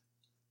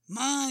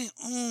 My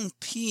own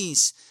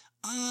peace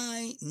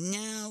I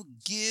now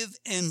give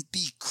and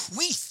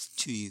bequeath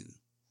to you.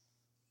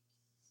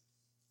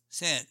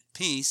 Say it.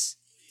 Peace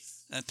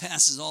that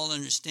passes all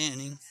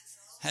understanding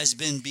has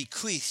been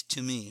bequeathed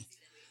to me.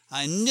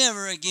 I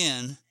never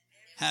again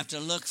have to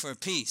look for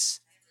peace.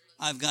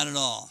 I've got it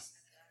all.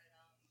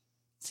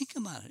 Think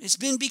about it. It's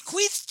been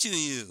bequeathed to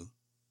you.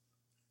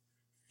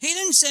 He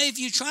didn't say if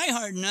you try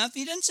hard enough.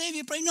 He didn't say if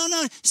you pray. No.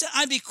 He said,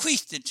 I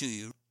bequeathed it to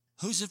you.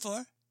 Who's it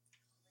for?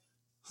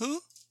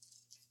 Who?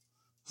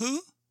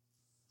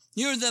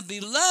 You're the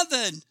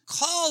beloved,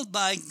 called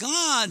by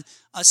God,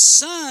 a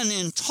son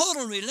in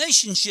total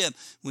relationship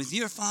with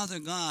your Father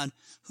God,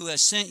 who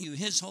has sent you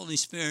his Holy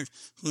Spirit,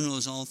 who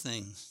knows all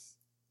things.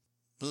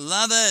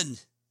 Beloved,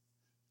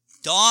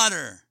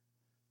 daughter.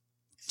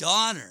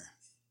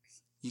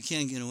 You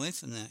can't get away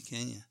from that,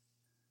 can you?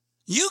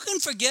 You can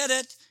forget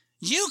it.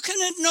 You can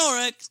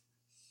ignore it.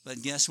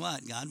 But guess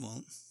what? God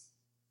won't.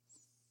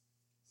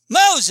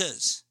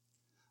 Moses!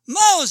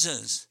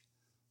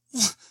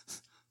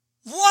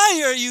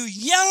 Why are you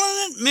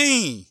yelling at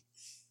me?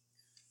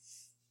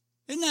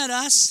 Isn't that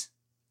us?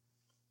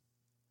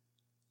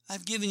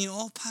 I've given you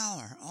all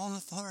power, all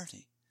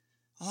authority,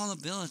 all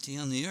ability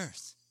on the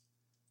earth.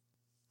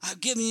 I've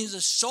given you the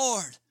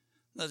sword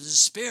of the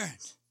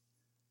Spirit.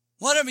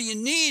 Whatever you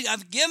need,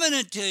 I've given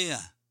it to you.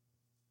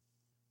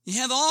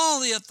 You have all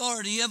the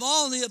authority. You have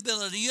all the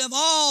ability. You have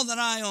all that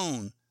I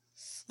own.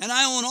 And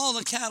I own all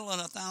the cattle on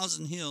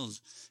 1,000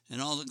 hills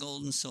and all the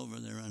gold and silver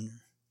thereunder.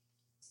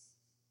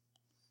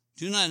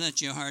 Do not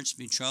let your hearts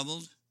be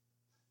troubled.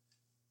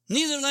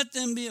 Neither let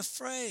them be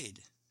afraid.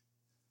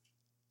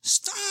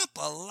 Stop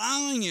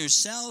allowing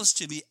yourselves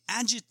to be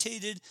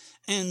agitated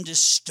and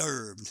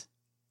disturbed.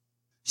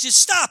 You should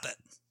stop it.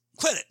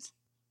 Quit it.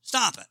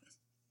 Stop it.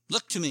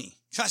 Look to me.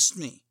 Trust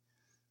me.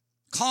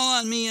 Call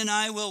on me and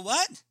I will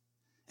what?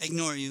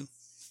 Ignore you.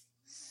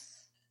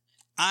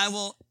 I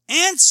will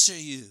answer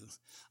you.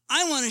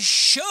 I want to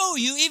show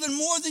you even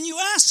more than you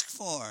ask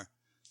for.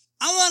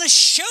 I want to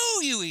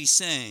show you, he's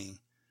saying.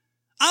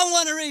 I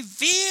want to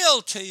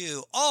reveal to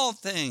you all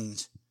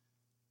things.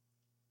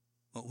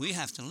 But we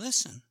have to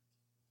listen.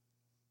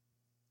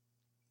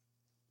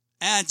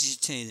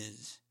 Agitated.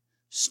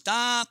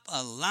 Stop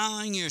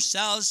allowing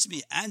yourselves to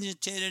be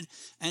agitated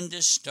and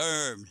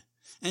disturbed.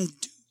 And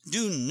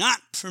do not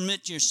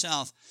permit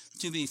yourself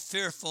to be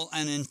fearful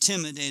and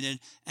intimidated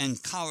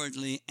and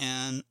cowardly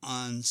and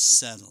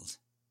unsettled.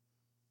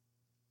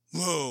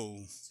 Whoa.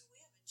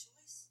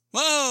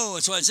 Whoa,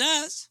 that's what it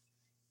says.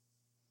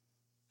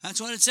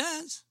 That's what it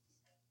says.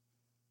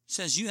 It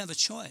says you have a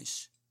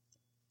choice.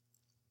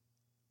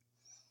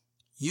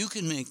 You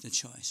can make the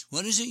choice.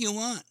 What is it you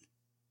want?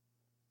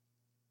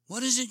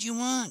 What is it you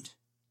want?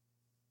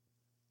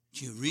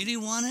 Do you really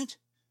want it?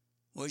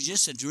 Or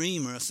just a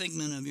dream or a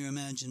figment of your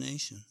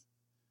imagination?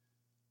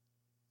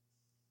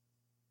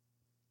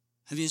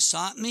 Have you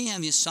sought me?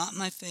 Have you sought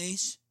my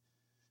face?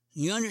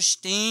 You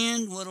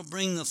understand what will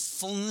bring the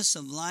fullness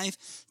of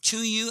life to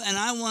you? And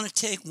I want to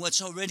take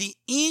what's already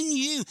in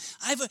you.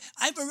 I've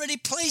already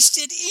placed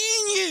it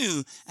in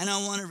you. And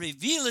I want to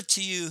reveal it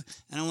to you.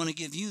 And I want to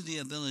give you the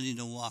ability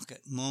to walk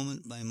it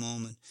moment by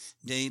moment,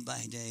 day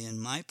by day,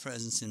 in my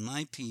presence, in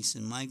my peace,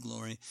 in my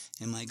glory,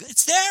 in my good.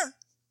 It's there.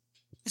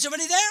 It's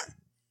already there.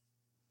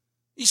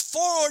 He's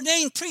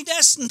foreordained,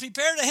 predestined,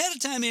 prepared ahead of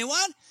time. You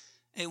what?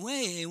 A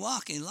way, a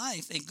walk, a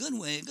life, a good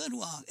way, a good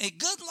walk, a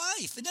good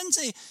life. It doesn't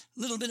say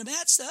a little bit of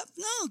bad stuff.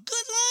 No,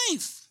 good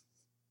life.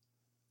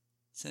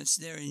 So it's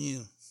there in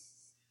you.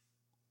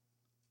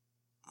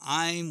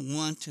 I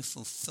want to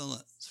fulfill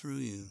it through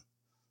you.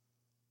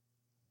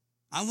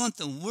 I want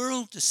the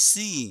world to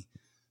see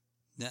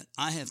that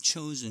I have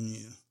chosen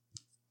you.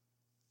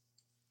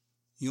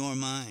 You're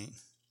mine.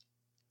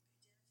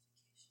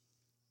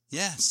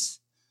 Yes.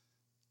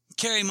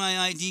 Carry my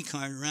ID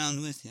card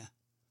around with you.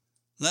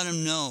 Let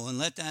them know, and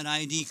let that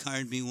ID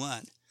card be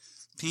what?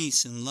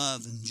 Peace and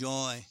love and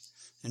joy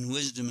and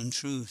wisdom and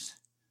truth.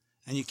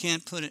 And you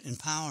can't put it in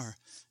power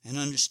and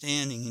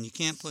understanding, and you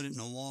can't put it in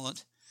a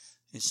wallet.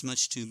 It's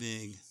much too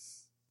big.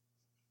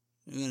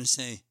 You're going to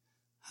say,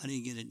 how do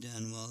you get it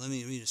done? Well, let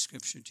me read a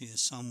scripture to you.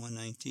 Psalm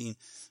 119,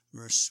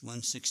 verse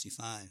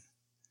 165.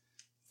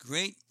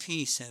 Great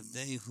peace have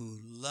they who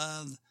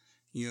love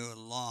your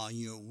law,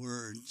 your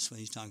word. That's what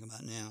he's talking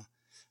about now.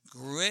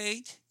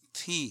 Great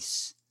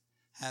peace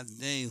have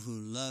they who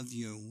love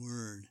your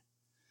word.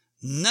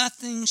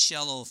 Nothing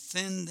shall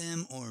offend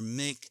them or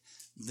make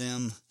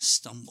them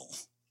stumble.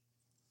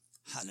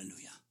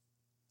 Hallelujah.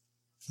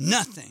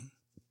 Nothing.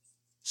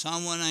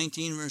 Psalm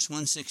 119, verse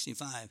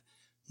 165.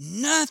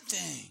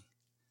 Nothing.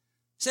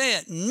 Say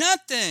it.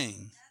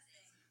 Nothing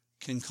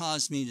can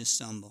cause me to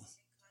stumble.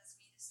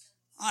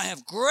 I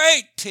have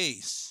great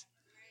peace.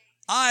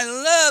 I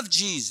love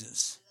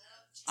Jesus.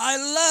 I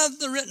love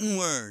the written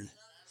word.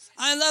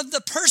 I love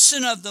the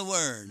person of the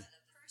word.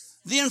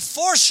 The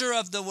enforcer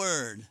of the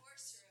word.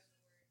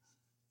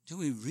 Do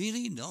we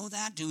really know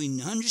that? Do we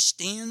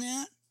understand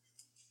that?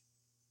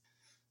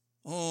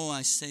 Oh,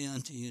 I say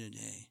unto you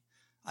today.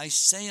 I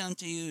say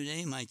unto you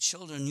today, my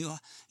children,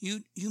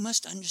 you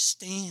must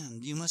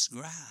understand. You must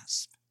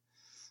grasp.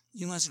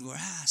 You must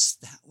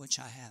grasp that which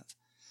I have.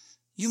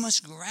 You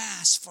must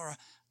grasp, for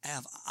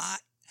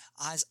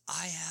as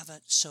I have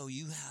it, so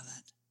you have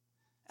it.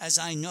 As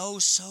I know,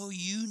 so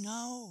you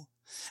know.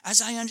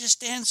 As I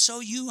understand,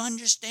 so you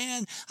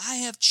understand. I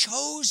have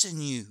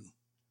chosen you.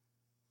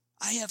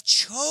 I have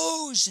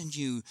chosen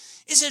you.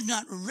 Is it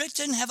not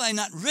written? Have I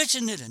not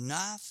written it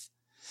enough?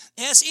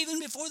 Yes, even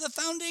before the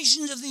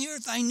foundations of the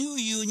earth I knew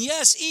you. And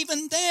yes,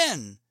 even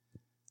then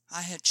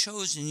I had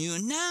chosen you.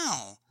 And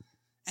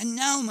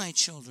now, my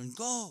children,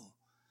 go.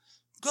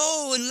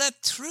 Go and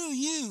let through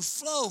you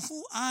flow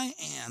who I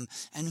am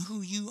and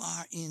who you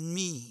are in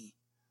me.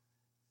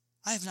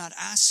 I have not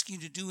asked you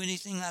to do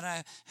anything that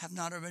I have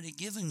not already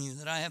given you,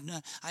 that I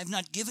have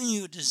not given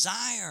you a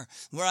desire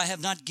where I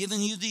have not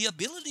given you the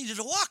ability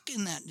to walk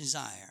in that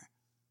desire.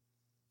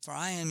 For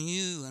I am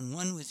you and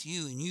one with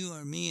you, and you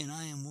are me and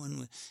I am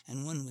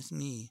one with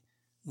me.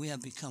 We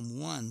have become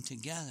one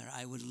together.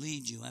 I would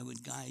lead you, I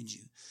would guide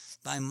you.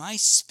 By my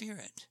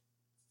Spirit,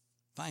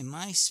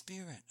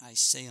 I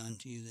say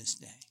unto you this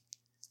day.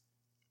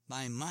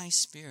 By my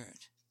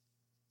Spirit.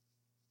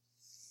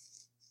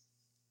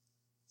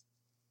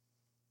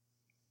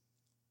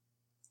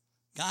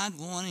 God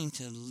wanting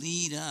to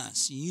lead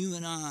us, you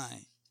and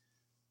I.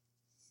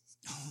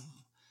 Oh,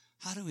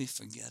 how do we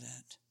forget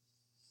it?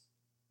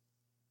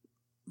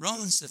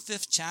 Romans, the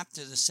 5th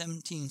chapter, the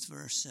 17th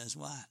verse says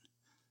what?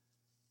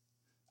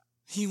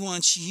 He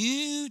wants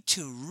you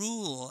to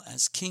rule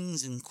as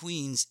kings and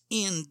queens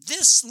in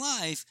this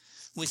life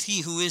with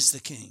he who is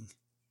the king.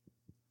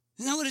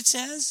 Isn't that what it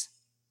says?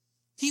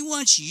 He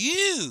wants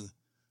you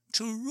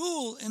to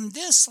rule in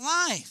this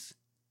life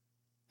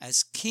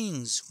as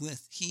kings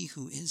with he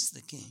who is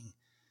the king,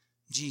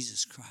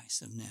 Jesus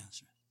Christ of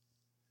Nazareth.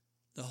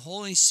 The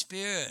Holy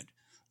Spirit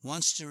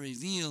wants to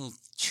reveal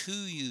to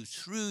you,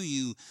 through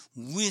you,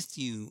 with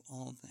you,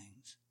 all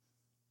things.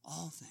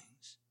 All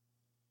things.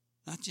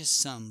 Not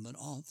just some, but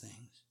all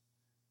things.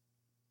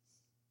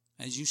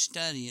 As you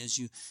study, as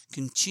you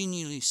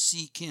continually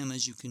seek him,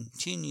 as you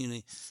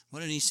continually,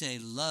 what did he say?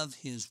 Love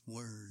his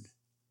word.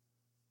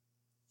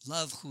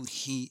 Love who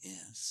he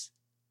is.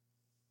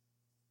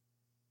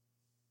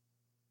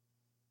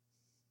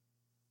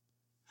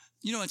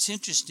 You know, it's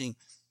interesting.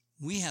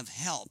 We have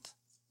help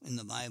in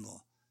the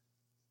Bible.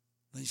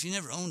 But if you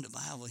never owned a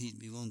Bible, he'd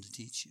be willing to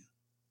teach you.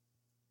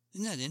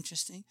 Isn't that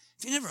interesting?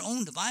 If you never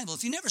owned a Bible,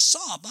 if you never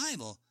saw a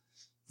Bible,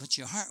 but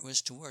your heart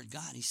was toward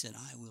God, he said,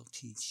 I will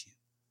teach you.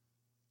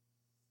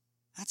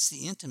 That's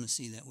the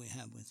intimacy that we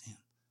have with him.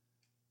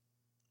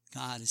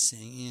 God is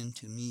saying,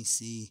 into me,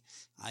 see,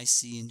 I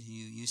see into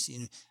you, you see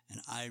into me,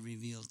 and I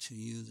reveal to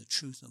you the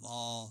truth of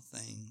all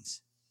things.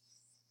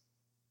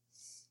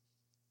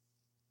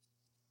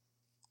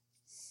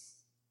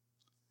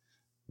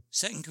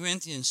 2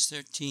 Corinthians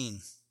 13.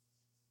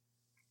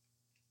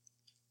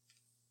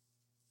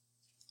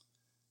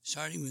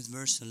 starting with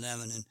verse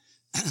 11. And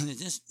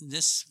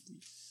this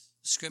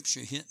scripture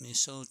hit me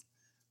so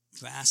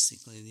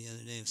drastically the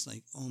other day. It was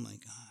like, oh my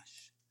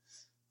gosh,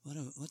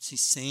 what's he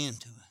saying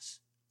to us?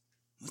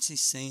 What's he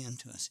saying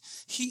to us?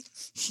 He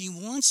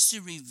wants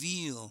to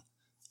reveal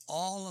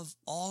all of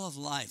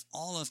life,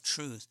 all of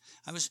truth.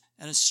 I was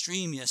at a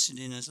stream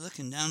yesterday, and I was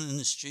looking down in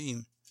the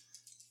stream.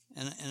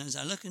 And as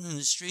I looked in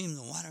the stream,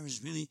 the water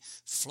was really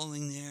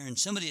flowing there. And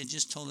somebody had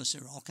just told us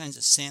there were all kinds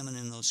of salmon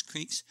in those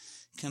creeks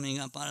coming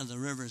up out of the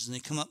rivers. And they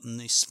come up and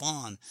they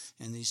spawn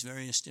in these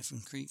various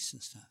different creeks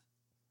and stuff.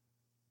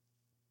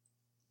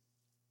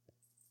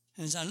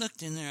 And as I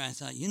looked in there, I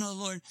thought,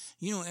 Lord,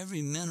 you know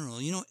every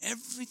mineral. You know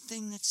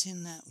everything that's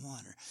in that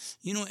water.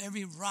 You know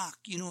every rock.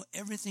 You know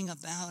everything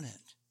about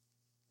it.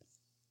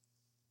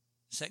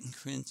 2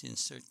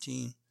 Corinthians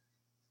 13.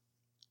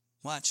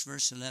 Watch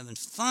verse 11.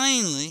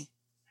 Finally,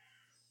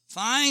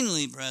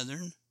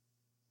 brethren,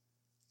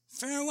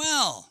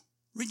 farewell,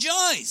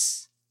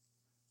 rejoice.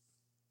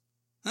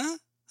 Huh?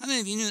 How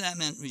many of you knew that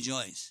meant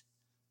rejoice?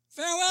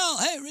 Farewell.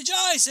 Hey,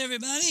 rejoice,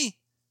 everybody.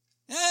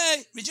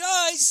 Hey,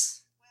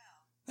 rejoice.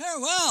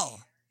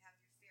 Farewell.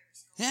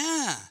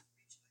 Yeah.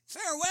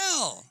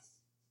 Farewell.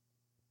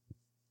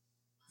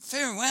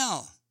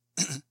 Farewell.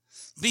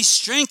 Be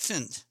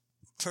strengthened,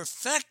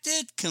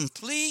 perfected,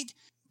 complete,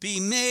 be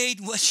made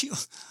what you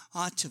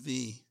ought to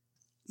be.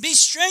 Be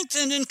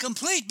strengthened and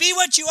complete. Be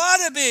what you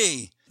ought to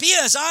be. Be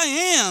as I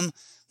am,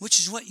 which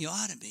is what you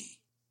ought to be.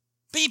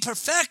 Be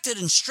perfected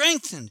and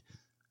strengthened.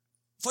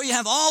 For you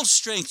have all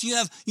strength.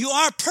 You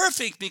are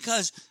perfect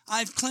because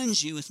I've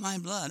cleansed you with my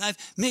blood. I've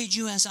made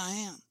you as I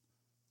am.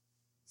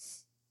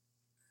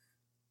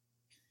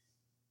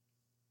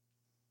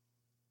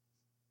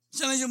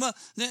 Somebody said, well,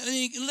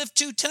 you can lift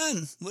 2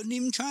 tons. Wouldn't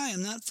even try.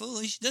 I'm not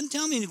foolish. Doesn't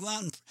tell me to go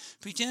out and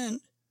pretend.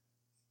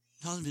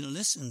 It tells me to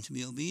listen, to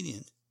be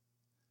obedient.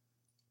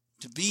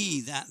 To be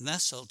that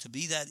vessel, to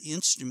be that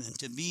instrument,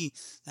 to be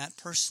that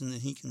person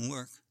that he can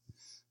work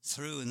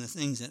through in the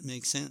things that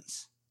make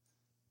sense.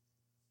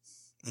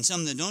 And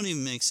some that don't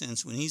even make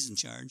sense when he's in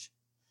charge.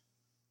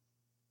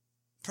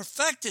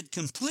 Perfected,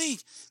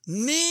 complete,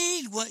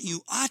 made what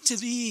you ought to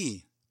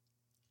be.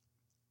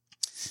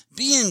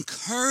 Be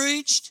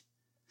encouraged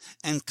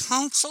and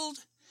counseled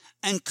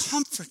and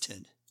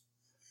comforted.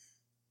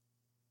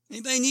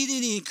 Anybody need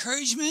any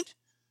encouragement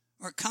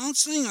or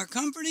counseling or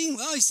comforting?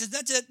 Well, he said,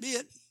 that's it, be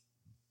it.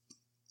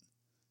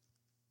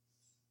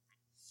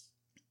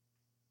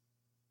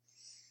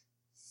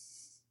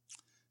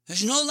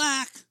 There's no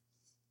lack.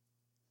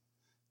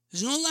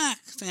 There's no lack,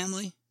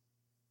 family.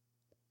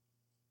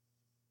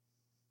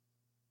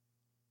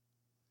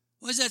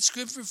 What is that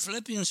scripture?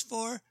 Philippians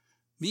 4.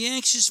 Be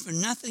anxious for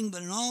nothing,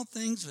 but in all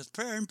things with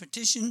prayer and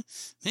petition,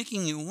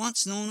 making your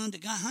wants known unto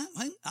God.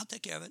 Huh? I'll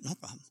take care of it. No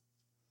problem.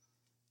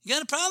 You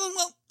got a problem?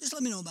 Well, just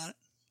let me know about it.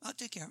 I'll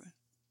take care of it.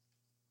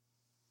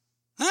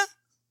 Huh?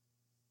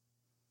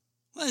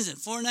 What is it?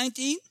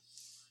 4:19?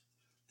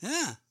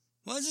 Yeah.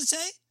 What does it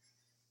say?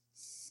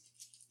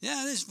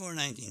 Yeah, it is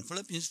 4:19.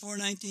 Philippians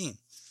 4:19.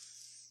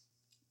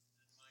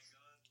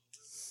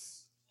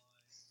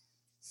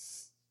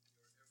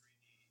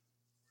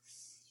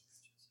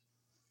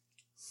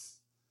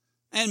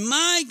 And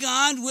my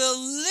God will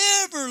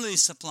liberally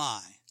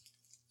supply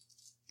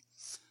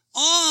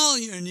all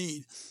your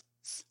need.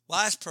 Well,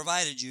 as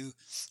provided you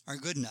are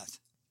good enough.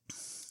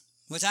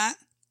 What's that?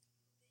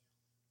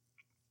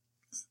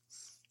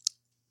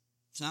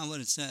 It's not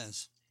what it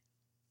says.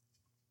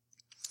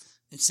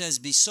 It says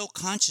be so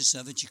conscious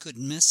of it you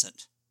couldn't miss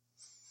it.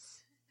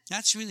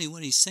 That's really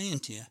what he's saying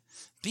to you.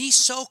 Be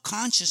so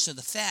conscious of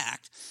the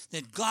fact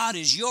that God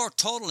is your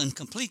total and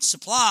complete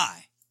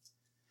supply.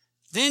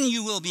 Then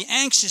you will be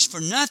anxious for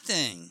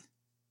nothing.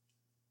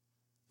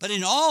 But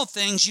in all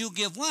things you'll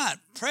give what?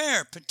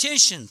 Prayer,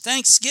 petition,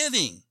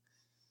 thanksgiving.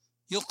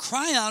 You'll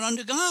cry out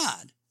unto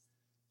God.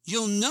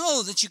 You'll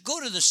know that you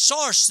go to the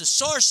source. The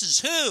source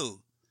is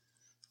who?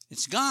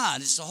 It's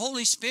God. It's the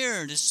Holy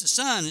Spirit. It's the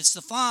Son. It's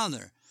the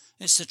Father.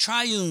 It's the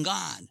triune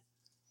God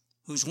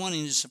who's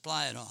wanting to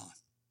supply it all.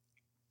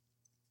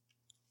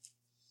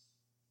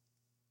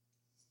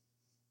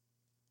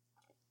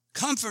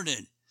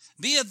 Comforted.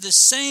 Be of the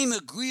same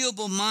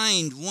agreeable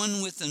mind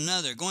one with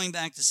another. Going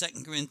back to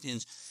 2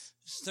 Corinthians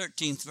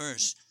 13th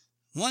verse.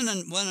 One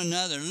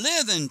another.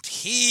 Live in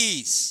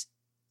peace.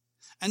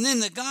 And then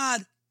the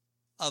God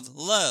of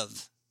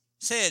love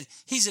said,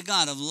 he's a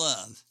God of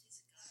love.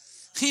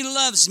 He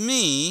loves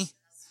me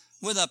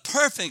with a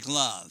perfect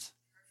love.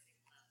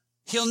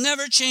 He'll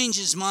never change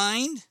his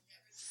mind.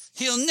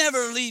 He'll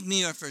never leave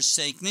me or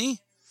forsake me.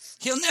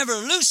 He'll never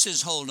loose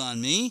his hold on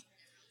me.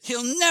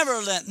 He'll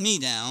never let me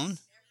down.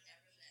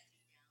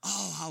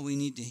 Oh, how we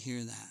need to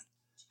hear that.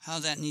 How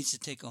that needs to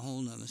take a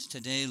hold of us.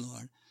 Today,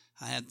 Lord,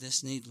 I have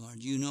this need,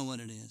 Lord. You know what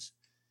it is.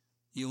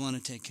 You want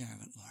to take care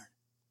of it, Lord.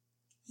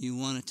 You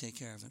want to take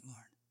care of it,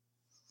 Lord.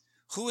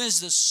 Who is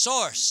the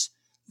source?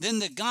 Then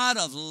the God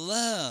of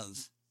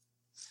love,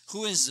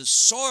 who is the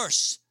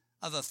source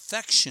of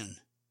affection,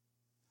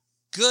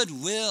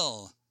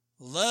 goodwill,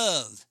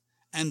 love,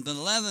 and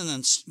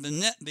benevolence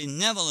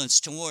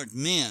toward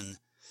men,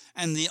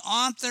 and the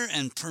author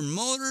and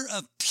promoter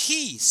of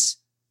peace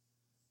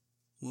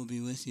will be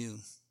with you.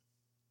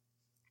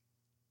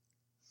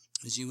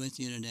 Is he with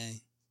you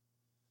today?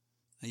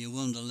 Are you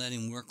willing to let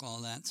him work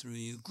all that through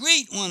you?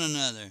 Greet one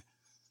another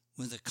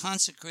with a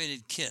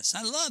consecrated kiss.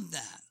 I love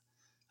that.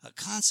 A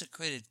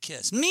consecrated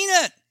kiss. Mean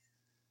it.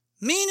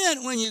 Mean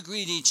it when you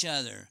greet each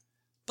other.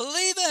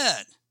 Believe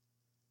it.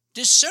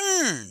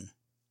 Discern.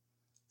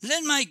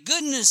 Let my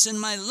goodness and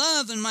my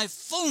love and my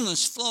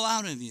fullness flow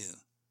out of you.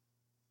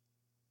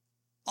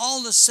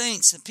 All the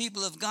saints, the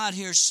people of God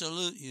here,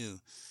 salute you.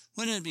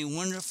 Wouldn't it be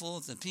wonderful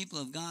if the people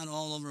of God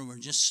all over were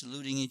just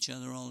saluting each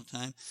other all the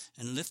time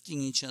and lifting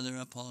each other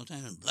up all the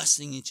time and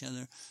blessing each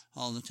other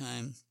all the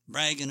time,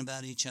 bragging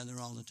about each other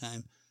all the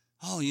time?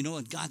 Oh, you know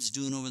what God's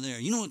doing over there.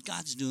 You know what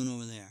God's doing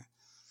over there.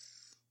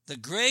 The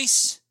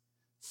grace,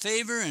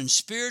 favor, and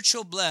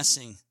spiritual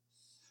blessing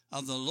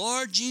of the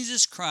Lord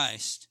Jesus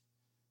Christ.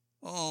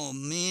 Oh,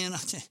 man,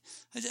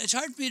 it's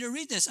hard for me to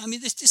read this. I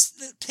mean,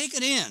 just take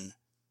it in.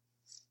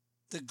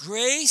 The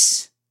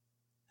grace.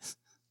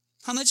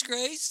 How much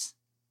grace?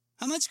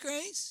 How much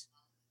grace?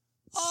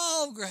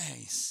 All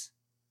grace.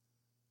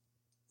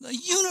 The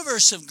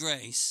universe of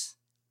grace.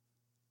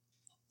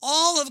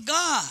 All of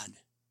God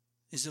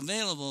is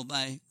available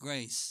by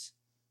grace.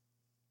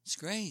 It's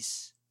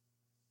grace.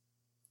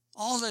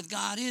 All that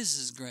God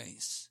is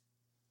grace.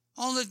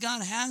 All that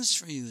God has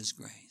for you is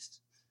grace.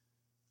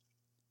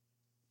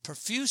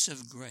 Profuse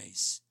of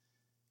grace,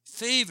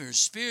 favor,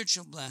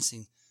 spiritual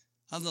blessing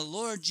of the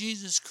Lord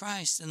Jesus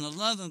Christ and the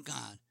love of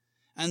God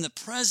and the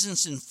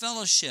presence and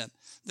fellowship,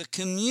 the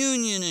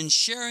communion and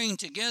sharing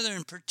together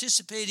and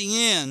participating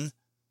in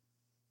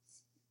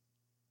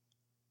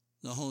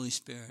the Holy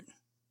Spirit.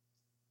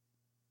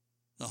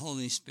 The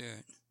Holy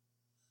Spirit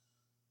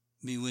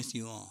be with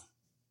you all.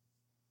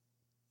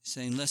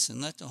 Saying,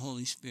 listen, let the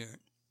Holy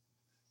Spirit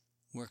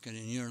work it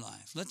in your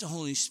life. Let the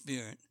Holy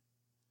Spirit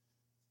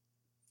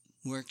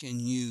work in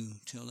you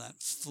till that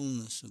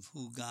fullness of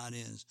who God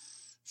is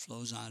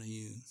flows out of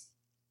you.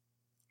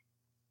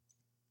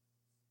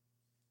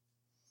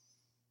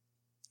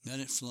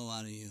 Let it flow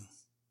out of you.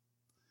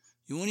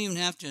 You won't even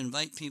have to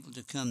invite people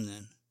to come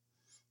then.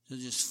 They'll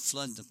just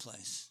flood the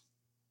place.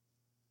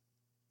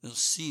 They'll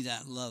see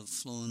that love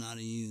flowing out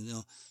of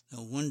you.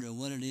 They'll wonder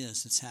what it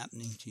is that's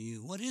happening to you.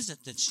 What is it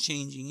that's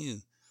changing you?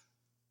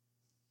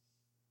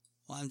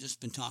 Well, I've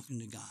just been talking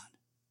to God.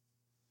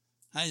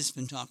 I've just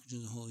been talking to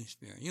the Holy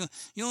Spirit. You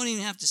don't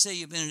even have to say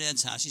you've been at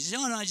Ed's house. You say,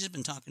 oh, no, I've just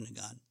been talking to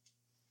God.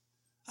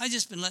 I've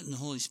just been letting the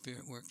Holy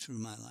Spirit work through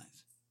my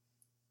life.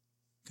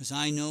 Because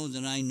I know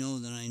that I know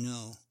that I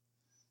know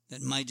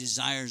that my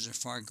desires are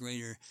far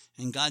greater.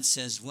 And God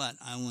says, what?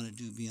 I want to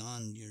do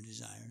beyond your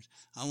desires.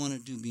 I want to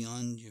do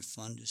beyond your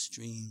fondest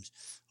dreams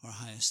or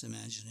highest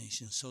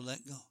imagination. So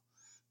let go.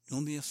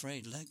 Don't be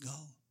afraid. Let go.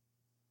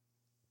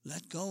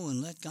 Let go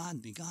and let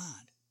God be God.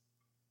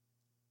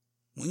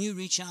 When you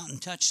reach out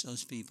and touch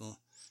those people,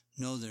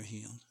 know they're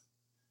healed.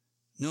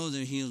 Know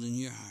they're healed in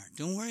your heart.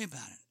 Don't worry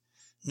about it.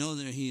 Know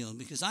they're healed.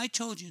 Because I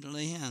told you to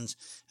lay hands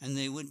and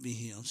they would be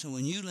healed. So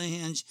when you lay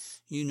hands,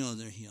 you know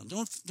they're healed.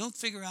 Don't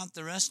figure out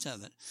the rest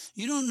of it.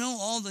 You don't know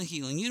all the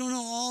healing. You don't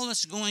know all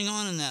that's going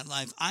on in that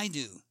life. I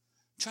do.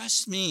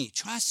 Trust me.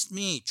 Trust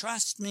me.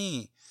 Trust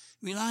me.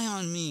 Rely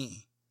on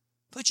me.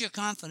 Put your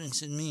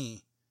confidence in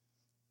me.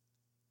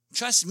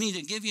 Trust me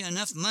to give you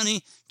enough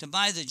money to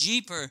buy the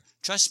Jeep, or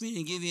trust me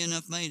to give you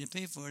enough money to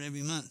pay for it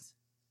every month.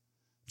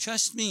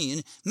 Trust me.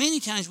 And many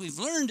times we've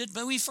learned it,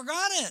 but we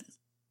forgot it.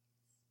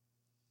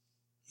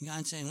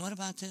 God's saying, what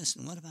about this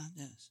and what about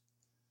this?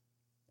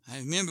 I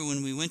remember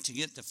when we went to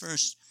get the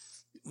first,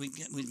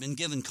 we'd been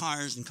given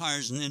cars, and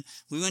then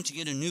we went to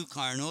get a new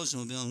car, an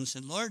Oldsmobile, and we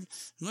said, Lord,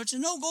 the Lord said,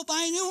 no, go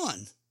buy a new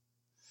one.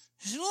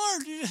 I said,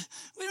 Lord,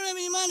 we don't have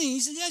any money. He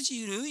said, yes,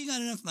 you do. You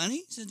got enough money.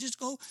 He said, just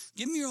go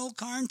give me your old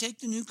car and take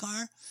the new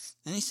car.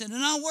 And he said,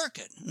 and I'll work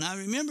it. And I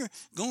remember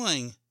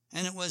going,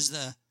 and it was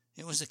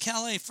the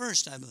Calais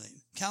first, I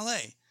believe.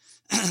 Calais.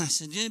 I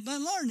said,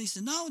 but Lord, and he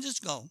said, no,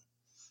 just go.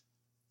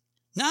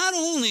 Not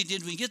only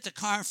did we get the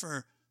car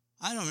for,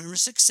 I don't remember,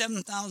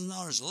 $6,000,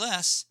 $7,000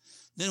 less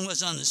than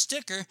was on the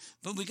sticker,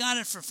 but we got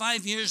it for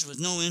 5 years with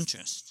no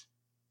interest.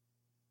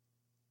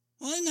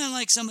 Well, isn't that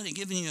like somebody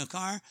giving you a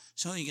car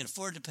so you can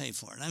afford to pay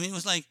for it? I mean, it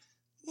was like,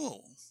 whoa,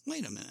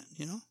 wait a minute,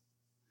 you know?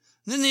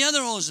 And then the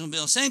other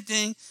Oldsmobile, same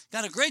thing,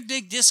 got a great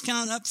big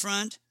discount up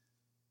front,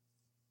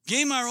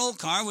 gave him our old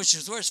car, which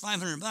was worth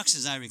 $500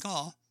 as I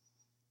recall.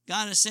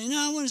 God is saying,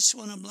 no, I just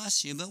want to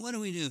bless you, but what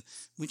do?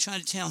 We try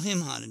to tell him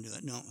how to do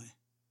it, don't we?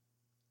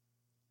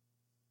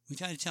 We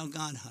try to tell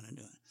God how to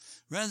do it.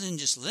 Rather than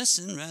just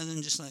listen, rather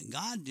than just let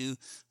God do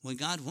what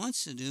God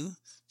wants to do,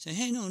 say,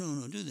 hey, no,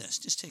 do this.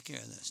 Just take care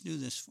of this. Do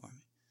this for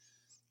me.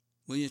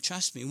 Will you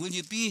trust me? Will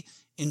you be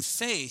in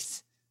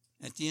faith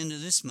at the end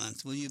of this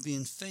month? Will you be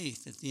in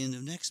faith at the end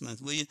of next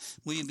month?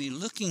 Will you be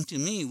looking to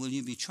me? Will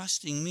you be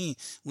trusting me?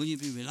 Will you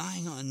be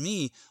relying on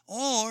me?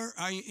 Or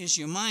is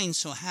your mind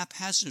so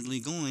haphazardly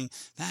going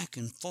back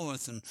and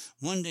forth, and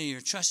one day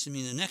you're trusting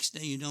me, the next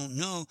day you don't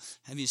know?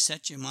 Have you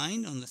set your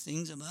mind on the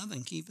things above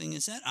and keeping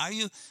it set? Are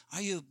you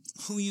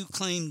who you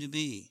claim to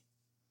be?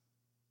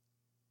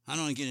 I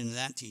don't want to get into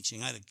that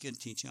teaching. I had a good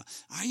teaching.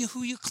 Are you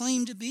who you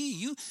claim to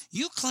be?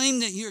 You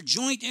claim that you're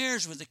joint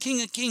heirs with the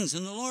King of Kings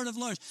and the Lord of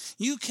Lords.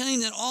 You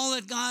claim that all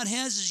that God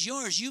has is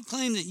yours. You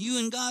claim that you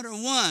and God are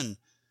one.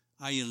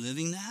 Are you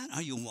living that?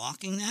 Are you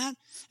walking that?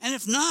 And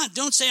if not,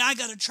 don't say, I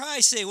got to try.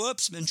 Say,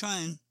 whoops, been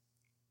trying.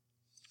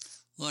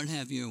 Lord,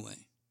 have your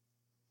way.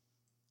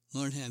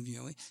 Lord, have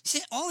your way.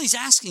 See, all he's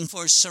asking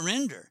for is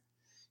surrender.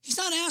 He's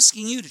not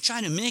asking you to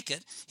try to make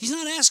it. He's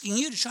not asking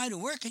you to try to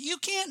work it. You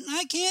can't and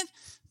I can't.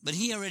 But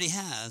he already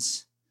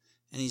has,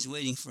 and he's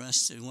waiting for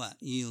us to what?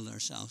 Yield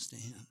ourselves to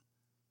him.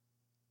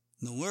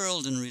 The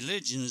world and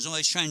religion is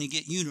always trying to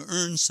get you to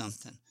earn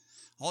something,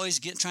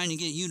 trying to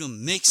get you to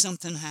make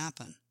something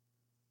happen.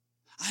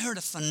 I heard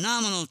a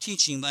phenomenal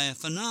teaching by a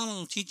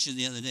phenomenal teacher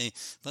the other day,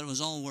 but it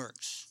was all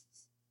works.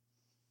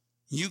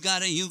 You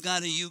gotta.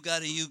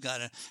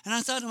 And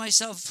I thought to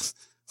myself,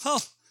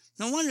 oh,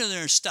 no wonder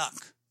they're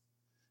stuck.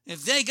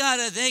 If they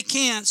gotta, they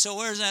can't, so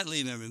where does that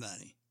leave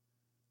everybody?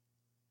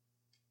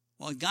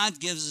 What God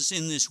gives us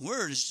in this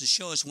word is to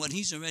show us what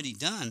he's already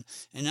done.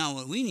 And now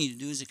what we need to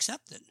do is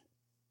accept it.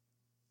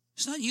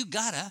 It's not you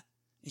gotta.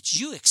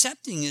 It's you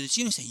accepting it. It's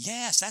you saying,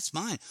 yes, that's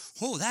mine.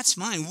 Whoa, that's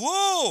mine.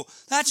 Whoa,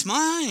 that's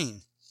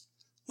mine.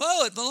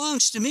 Whoa, it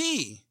belongs to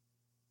me.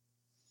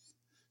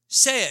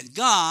 Say it.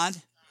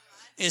 God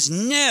is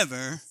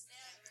never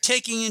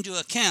taking into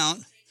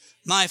account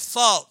my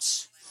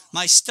faults,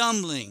 my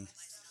stumbling,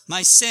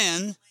 my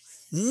sin.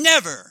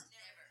 Never.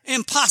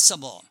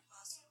 Impossible.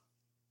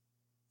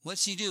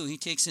 What's he do? He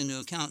takes into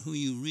account who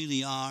you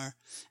really are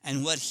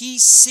and what he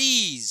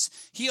sees.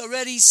 He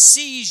already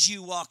sees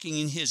you walking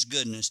in his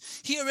goodness.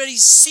 He already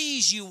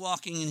sees you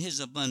walking in his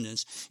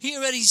abundance. He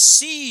already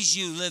sees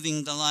you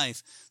living the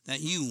life that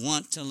you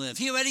want to live.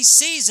 He already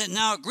sees it.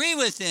 Now agree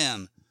with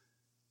him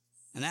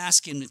and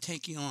ask him to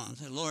take you on.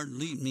 Say, Lord,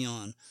 lead me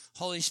on.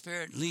 Holy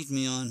Spirit, lead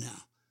me on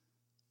now.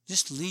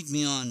 Just lead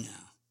me on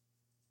now.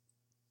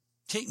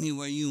 Take me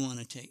where you want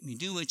to take me.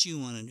 Do what you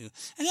want to do.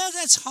 And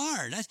that's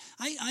hard.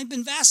 I've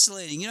been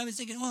vacillating. I've been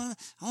thinking, I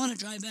want to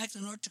drive back to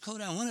North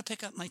Dakota. I want to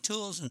pick up my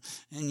tools.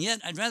 And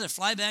yet I'd rather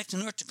fly back to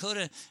North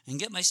Dakota and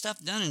get my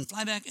stuff done and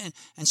fly back.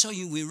 And so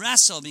we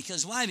wrestle.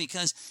 Because why?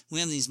 Because we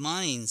have these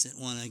minds that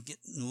want to get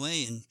in the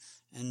way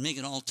and make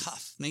it all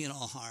tough, make it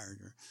all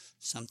hard or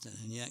something.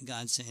 And yet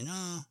God's saying,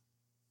 no,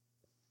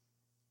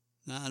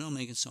 don't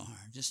make it so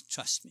hard. Just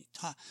trust me.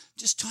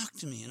 Just talk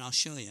to me and I'll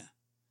show you.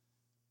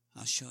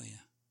 I'll show you.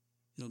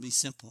 It'll be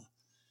simple.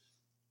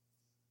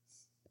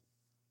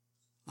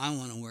 I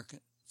want to work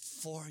it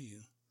for you,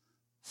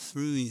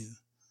 through you,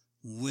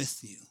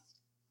 with you.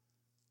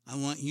 I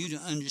want you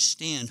to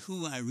understand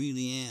who I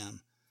really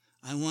am.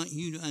 I want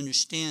you to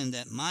understand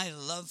that my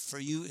love for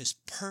you is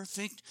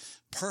perfect,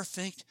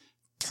 perfect,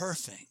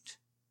 perfect.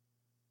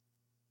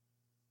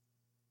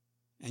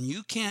 And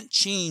you can't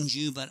change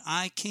you, but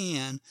I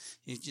can.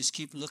 You just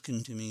keep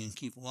looking to me and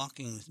keep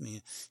walking with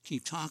me,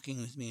 keep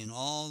talking with me. And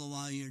all the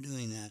while you're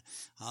doing that,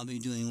 I'll be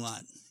doing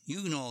what?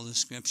 You know the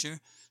scripture,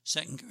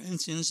 2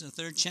 Corinthians,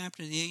 the 3rd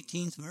chapter, the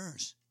 18th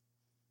verse.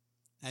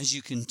 As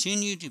you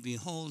continue to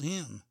behold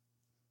him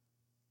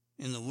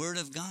in the word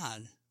of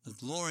God, the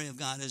glory of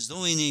God, as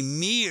though in a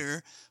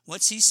mirror,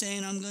 what's he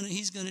saying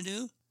he's going to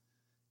do?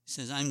 He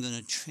says, I'm going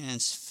to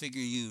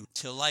transfigure you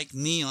till like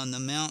me on the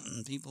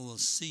mountain. People will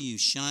see you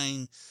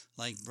shine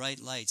like bright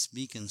lights,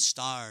 beacon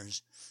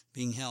stars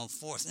being held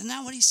forth. Isn't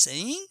that what he's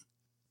saying?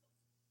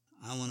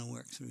 I want to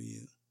work through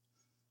you.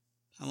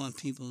 I want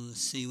people to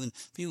see. When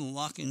people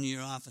walk into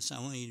your office, I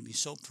want you to be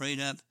so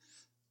prayed up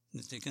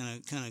that they kind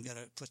of got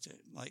to put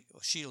like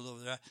a shield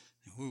over there.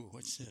 Ooh,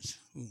 what's this?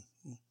 Ooh.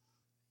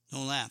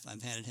 Don't laugh.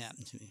 I've had it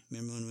happen to me.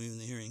 Remember when we were in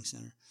the hearing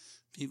center?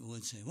 People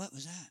would say, what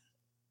was that?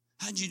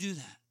 How'd you do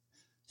that?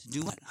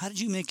 Do what? How did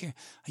you make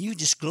you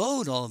just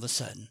glowed all of a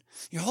sudden.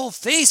 Your whole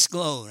face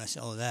glowed. I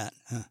said, that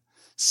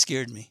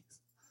scared me.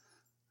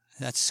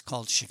 That's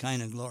called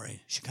Shekinah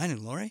glory. Shekinah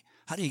glory?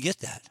 How do you get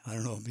that? I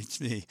don't know. It's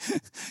me.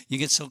 You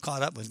get so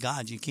caught up with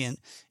God, you can't.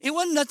 It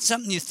wasn't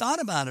something you thought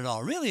about at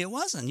all. Really, it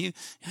wasn't. You're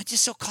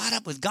just so caught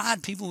up with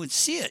God, people would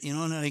see it,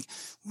 and they're like,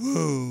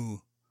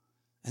 whoa.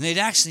 And they'd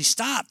actually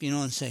stop,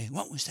 and say,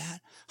 what was that?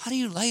 How do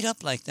you light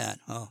up like that?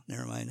 Oh,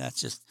 never mind.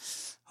 That's just,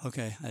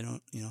 okay, I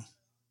don't,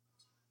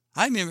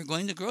 I remember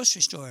going to the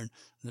grocery store and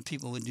the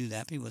people would do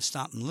that. People would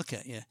stop and look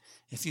at you.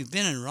 If you've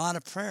been in a lot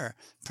of prayer,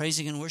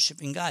 praising and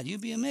worshiping God,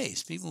 you'd be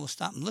amazed. People will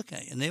stop and look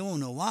at you, and they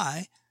won't know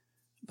why,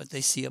 but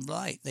they see a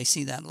light. They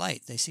see that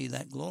light. They see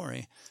that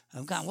glory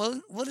of God.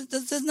 Well, what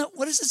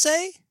does it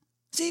say?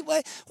 See,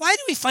 why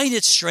do we find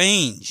it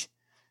strange?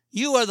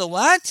 You are the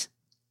what?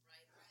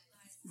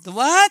 The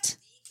what?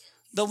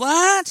 The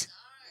what?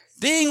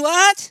 Being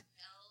what?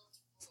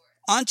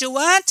 Unto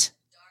what?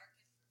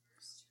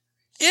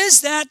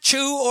 Is that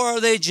true, or are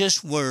they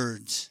just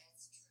words?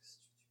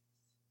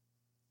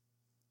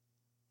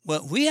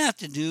 What we have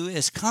to do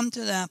is come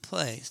to that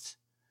place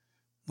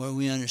where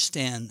we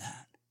understand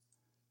that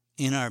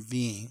in our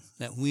being,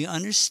 that we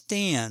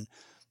understand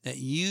that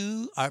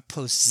you are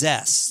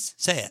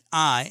possessed. Say it,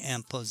 I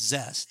am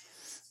possessed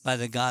by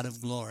the God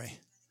of glory.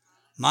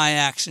 My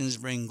actions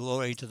bring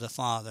glory to the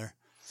Father,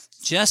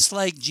 just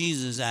like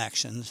Jesus'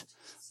 actions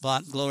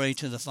brought glory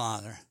to the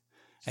Father,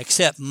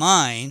 except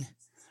mine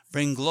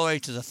bring glory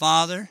to the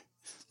Father,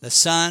 the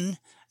Son,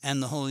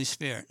 and the Holy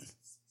Spirit.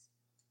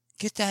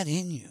 Get that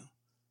in you.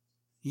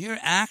 Your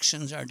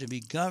actions are to be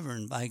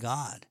governed by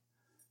God.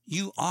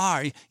 You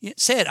are.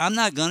 Say it, I'm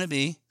not going to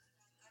be.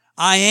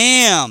 I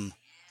am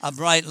a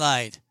bright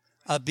light,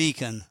 a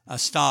beacon, a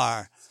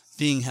star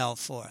being held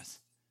forth.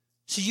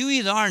 So you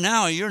either are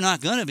now or you're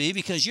not going to be,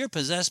 because you're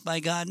possessed by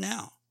God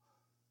now.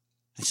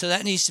 And so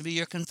that needs to be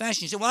your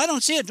confession. You say, well, I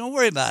don't see it. Don't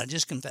worry about it.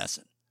 Just confess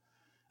it.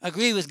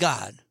 Agree with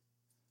God.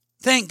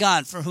 Thank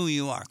God for who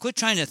you are. Quit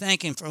trying to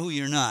thank Him for who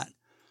you're not.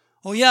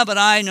 Oh, yeah, but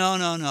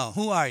no.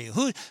 Who are you?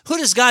 Who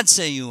does God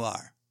say you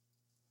are?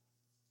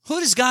 Who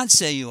does God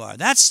say you are?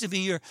 That's to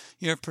be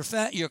your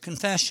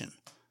confession.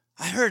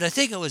 I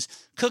think it was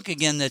Cook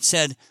again that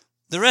said,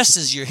 the rest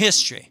is your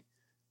history.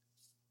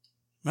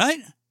 Right?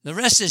 The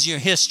rest is your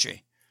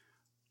history.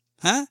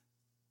 Huh?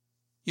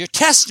 Your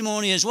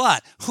testimony is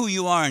what? Who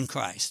you are in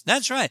Christ.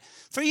 That's right.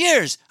 For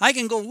years, I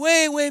can go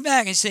way, way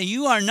back and say,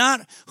 you are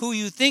not who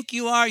you think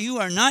you are. You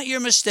are not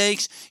your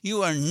mistakes.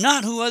 You are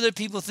not who other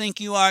people think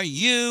you are.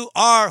 You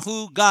are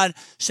who God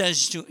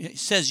says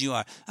you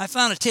are. I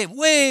found a tape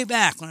way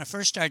back when I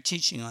first started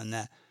teaching on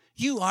that.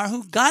 You are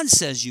who God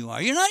says you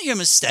are. You're not your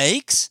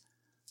mistakes.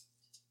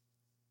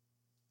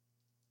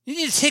 You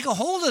need to take a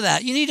hold of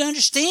that. You need to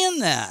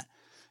understand that.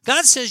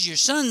 God says you're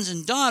sons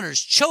and daughters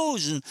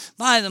chosen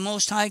by the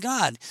Most High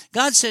God.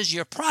 God says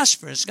you're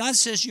prosperous. God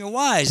says you're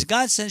wise.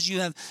 God says you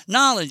have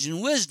knowledge and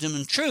wisdom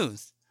and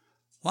truth.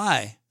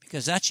 Why?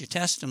 Because that's your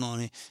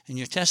testimony, and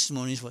your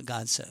testimony is what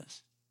God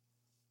says.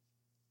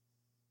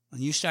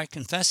 When you start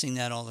confessing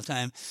that all the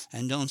time,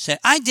 and don't say,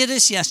 I did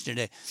this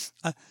yesterday.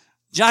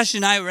 Josh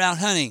and I were out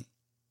hunting,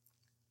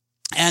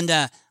 and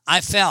I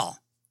fell.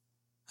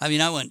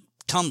 I went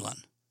tumbling.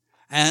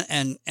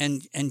 And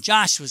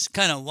Josh was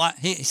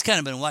he's kind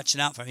of been watching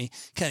out for me. He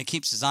kind of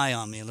keeps his eye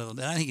on me a little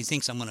bit. I think he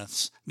thinks I'm going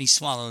to be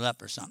swallowed up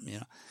or something,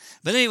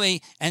 But anyway,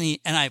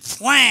 I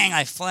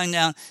flung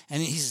down,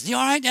 and he says, you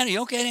all right, Daddy?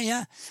 You okay?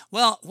 Yeah.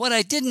 Well, what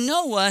I didn't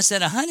know was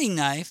that a hunting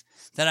knife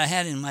that I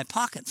had in my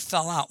pocket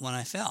fell out when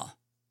I fell.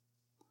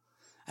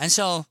 And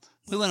so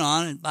we went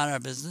on about our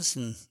business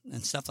and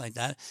stuff like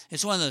that.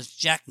 It's one of those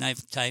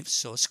jackknife types,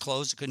 so it's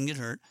closed. It couldn't get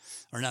hurt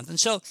or nothing.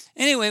 So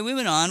anyway, we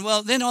went on.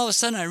 Well, then all of a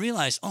sudden I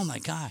realized, oh my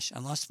gosh, I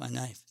lost my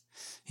knife.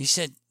 He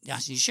said, are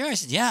you sure? I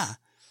said, yeah.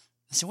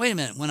 I said, wait a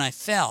minute. When I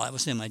fell, it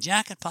was in my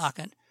jacket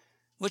pocket,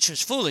 which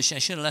was foolish. I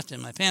should have left it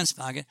in my pants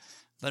pocket,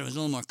 but it was a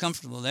little more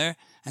comfortable there.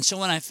 And so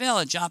when I fell,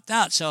 it dropped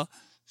out. So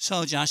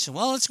Josh said,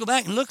 well, let's go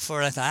back and look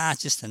for it. I thought,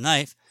 it's just a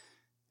knife.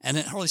 And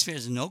then the Holy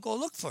Spirit said, no, go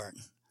look for it.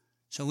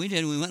 So we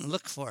did. We went and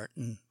looked for it.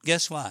 And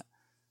guess what?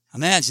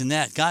 Imagine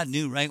that. God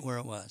knew right where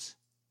it was.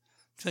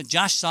 So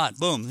Josh saw it.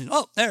 Boom.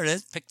 Oh, there it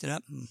is. Picked it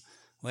up. And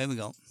away we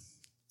go.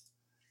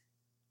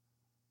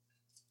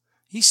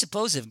 You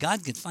suppose if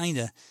God could find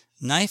a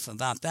knife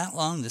about that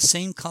long, the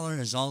same color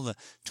as all the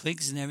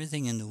twigs and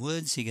everything in the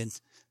woods, He could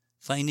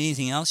find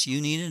anything else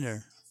you needed?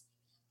 Or,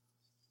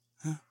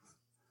 huh?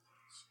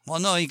 Well,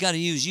 no, He got to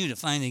use you to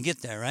finally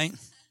get there, right?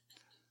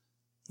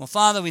 Well,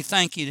 Father, we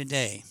thank You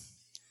today.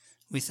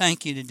 We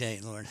thank You today,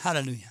 Lord.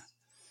 Hallelujah.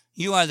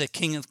 You are the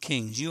King of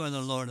kings. You are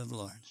the Lord of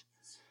lords.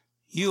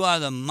 You are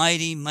the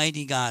mighty,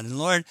 mighty God. And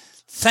Lord,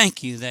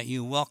 thank You that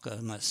You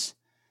welcome us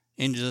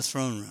into the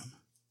throne room.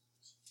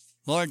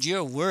 Lord,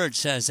 Your word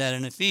says that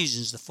in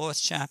Ephesians, the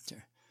 4th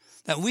chapter,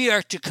 that we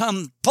are to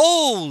come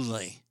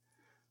boldly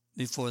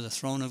before the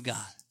throne of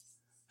God.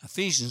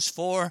 Ephesians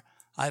 4,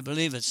 I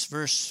believe it's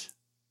verse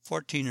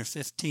 14 or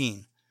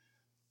 15.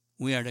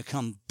 We are to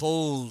come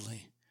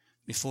boldly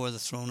before the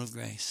throne of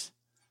grace.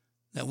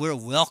 That we're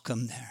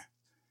welcome there.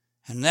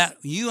 And that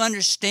You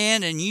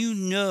understand and You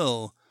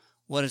know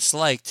what it's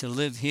like to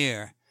live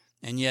here.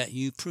 And yet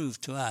You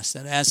prove to us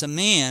that as a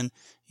man,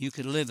 You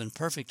could live in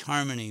perfect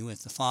harmony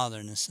with the Father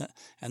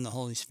and the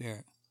Holy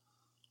Spirit.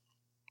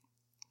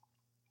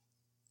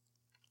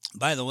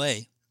 By the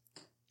way,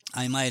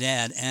 I might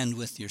add, and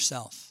with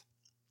yourself.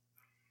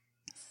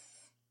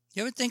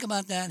 You ever think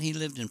about that? He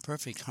lived in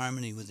perfect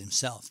harmony with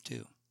Himself,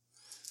 too.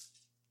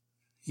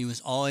 He was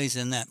always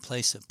in that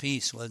place of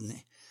peace, wasn't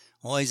He?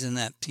 Always in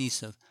that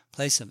place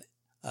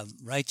of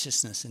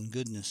righteousness and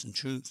goodness and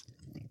truth.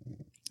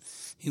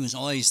 He was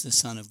always the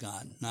Son of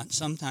God. Not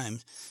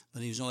sometimes,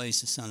 but He was always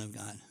the Son of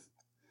God.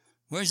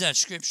 Where's that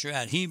scripture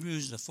at?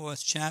 Hebrews, the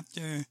 4th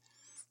chapter.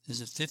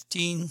 Is it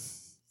 15?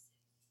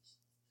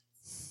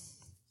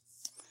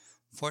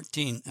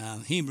 14.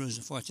 Hebrews,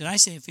 the 4th. Did I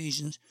say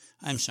Ephesians?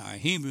 I'm sorry.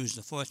 Hebrews,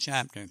 the 4th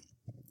chapter.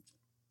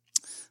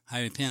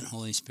 I repent,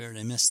 Holy Spirit.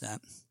 I missed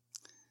that.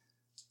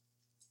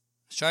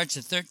 Starts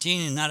at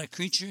 13, and not a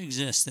creature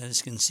exists that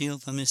is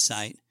concealed from his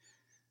sight.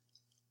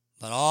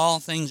 But all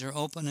things are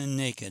open and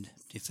naked,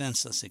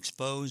 defenseless,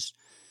 exposed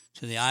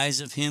to the eyes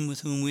of him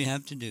with whom we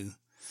have to do.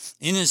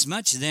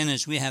 Inasmuch then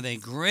as we have a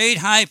great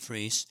high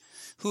priest,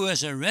 who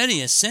has already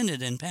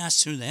ascended and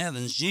passed through the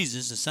heavens,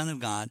 Jesus, the Son of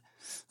God,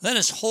 let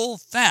us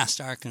hold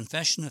fast our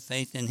confession of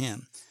faith in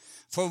him.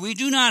 For we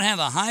do not have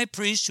a high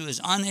priest who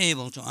is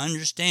unable to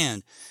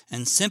understand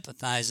and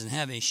sympathize and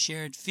have a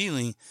shared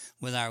feeling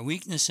with our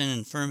weakness and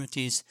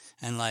infirmities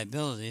and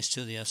liabilities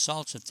to the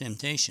assaults of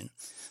temptation,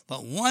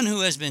 but one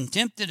who has been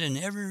tempted in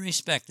every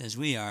respect as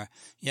we are,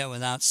 yet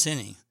without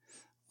sinning.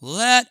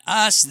 Let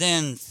us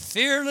then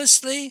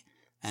fearlessly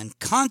and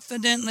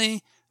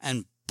confidently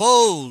and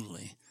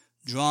boldly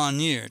draw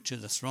near to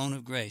the throne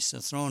of grace,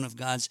 the throne of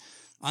God's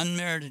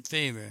unmerited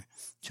favor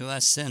to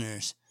us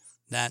sinners,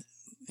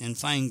 and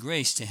find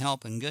grace to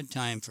help in good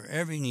time for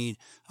every need,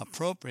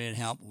 appropriate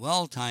help,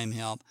 well-timed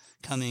help,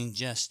 coming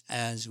just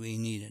as we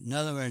need it. In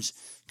other words,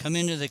 come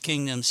into the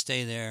kingdom,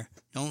 stay there,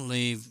 don't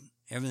leave.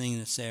 Everything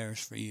that's there is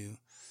for you.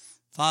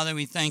 Father,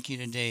 we thank you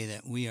today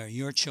that we are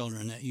your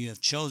children, that you have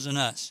chosen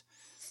us.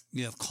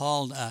 You have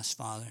called us,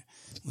 Father.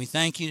 We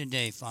thank you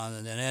today,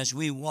 Father, that as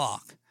we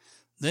walk,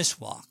 this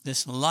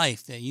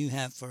life that you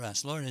have for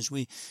us, Lord, as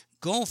we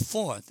go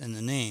forth in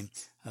the name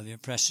of your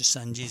precious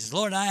Son, Jesus.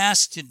 Lord, I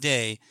ask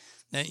today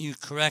that you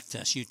correct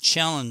us, you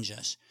challenge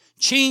us,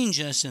 change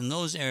us in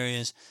those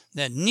areas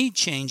that need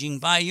changing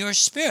by your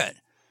Spirit.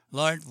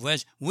 Lord,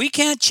 we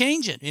can't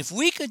change it. If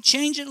we could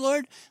change it,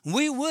 Lord,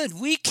 we would.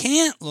 We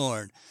can't,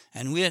 Lord.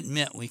 And we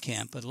admit we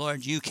can't. But,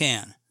 Lord, you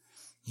can.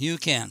 You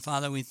can.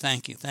 Father, we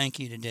thank you. Thank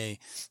you today.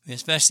 We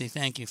especially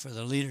thank you for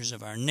the leaders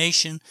of our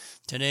nation.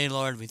 Today,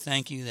 Lord, we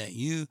thank you that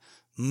you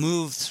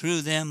move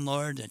through them,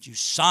 Lord, that you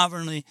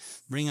sovereignly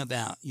bring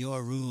about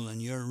your rule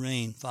and your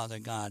reign, Father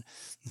God.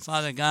 And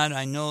Father God,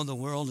 I know the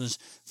world is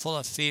full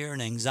of fear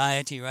and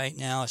anxiety right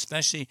now,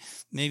 especially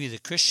maybe the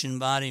Christian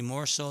body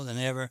more so than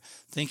ever,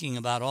 thinking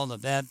about all the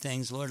bad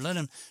things. Lord, let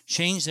them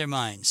change their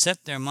minds,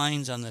 set their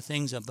minds on the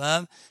things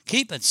above.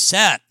 Keep it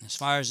set. As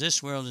far as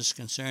this world is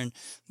concerned,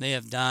 they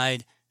have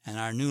died, and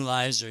our new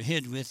lives are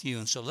hid with you.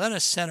 And so let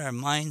us set our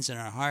minds and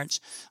our hearts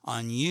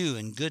on you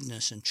and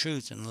goodness and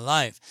truth and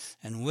life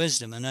and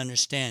wisdom and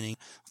understanding.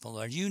 But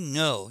Lord, you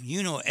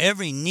know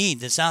every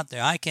need that's out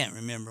there. I can't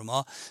remember them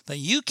all, but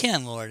you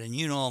can, Lord, and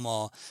you know them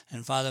all.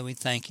 And Father, we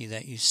thank you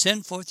that you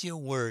send forth your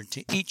word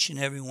to each and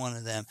every one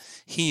of them.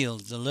 Heal,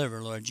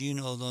 deliver, Lord. You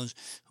know those.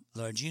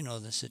 Lord, you know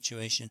the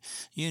situation.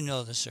 You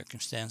know the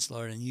circumstance,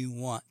 Lord, and you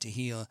want to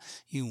heal.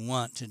 You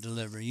want to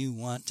deliver. You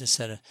want to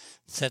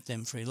set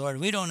them free. Lord,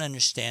 we don't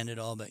understand it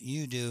all, but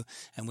you do,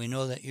 and we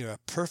know that you're a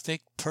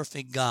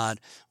perfect God,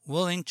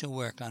 willing to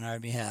work on our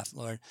behalf,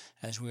 Lord,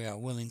 as we are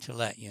willing to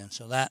let you. And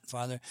so that,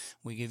 Father,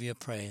 we give you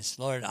praise.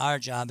 Lord, our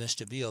job is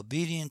to be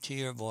obedient to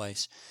your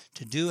voice,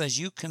 to do as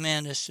you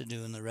command us to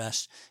do, and the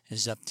rest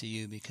is up to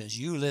you because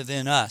you live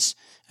in us,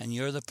 and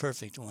you're the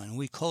perfect one.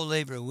 We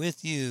co-labor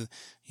with you.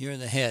 You're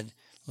the head,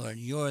 Lord.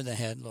 You're the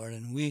head, Lord,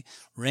 and we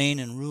reign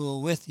and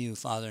rule with you,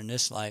 Father, in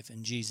this life.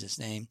 In Jesus'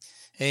 name,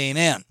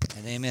 amen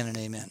and amen and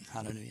amen.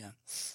 Hallelujah.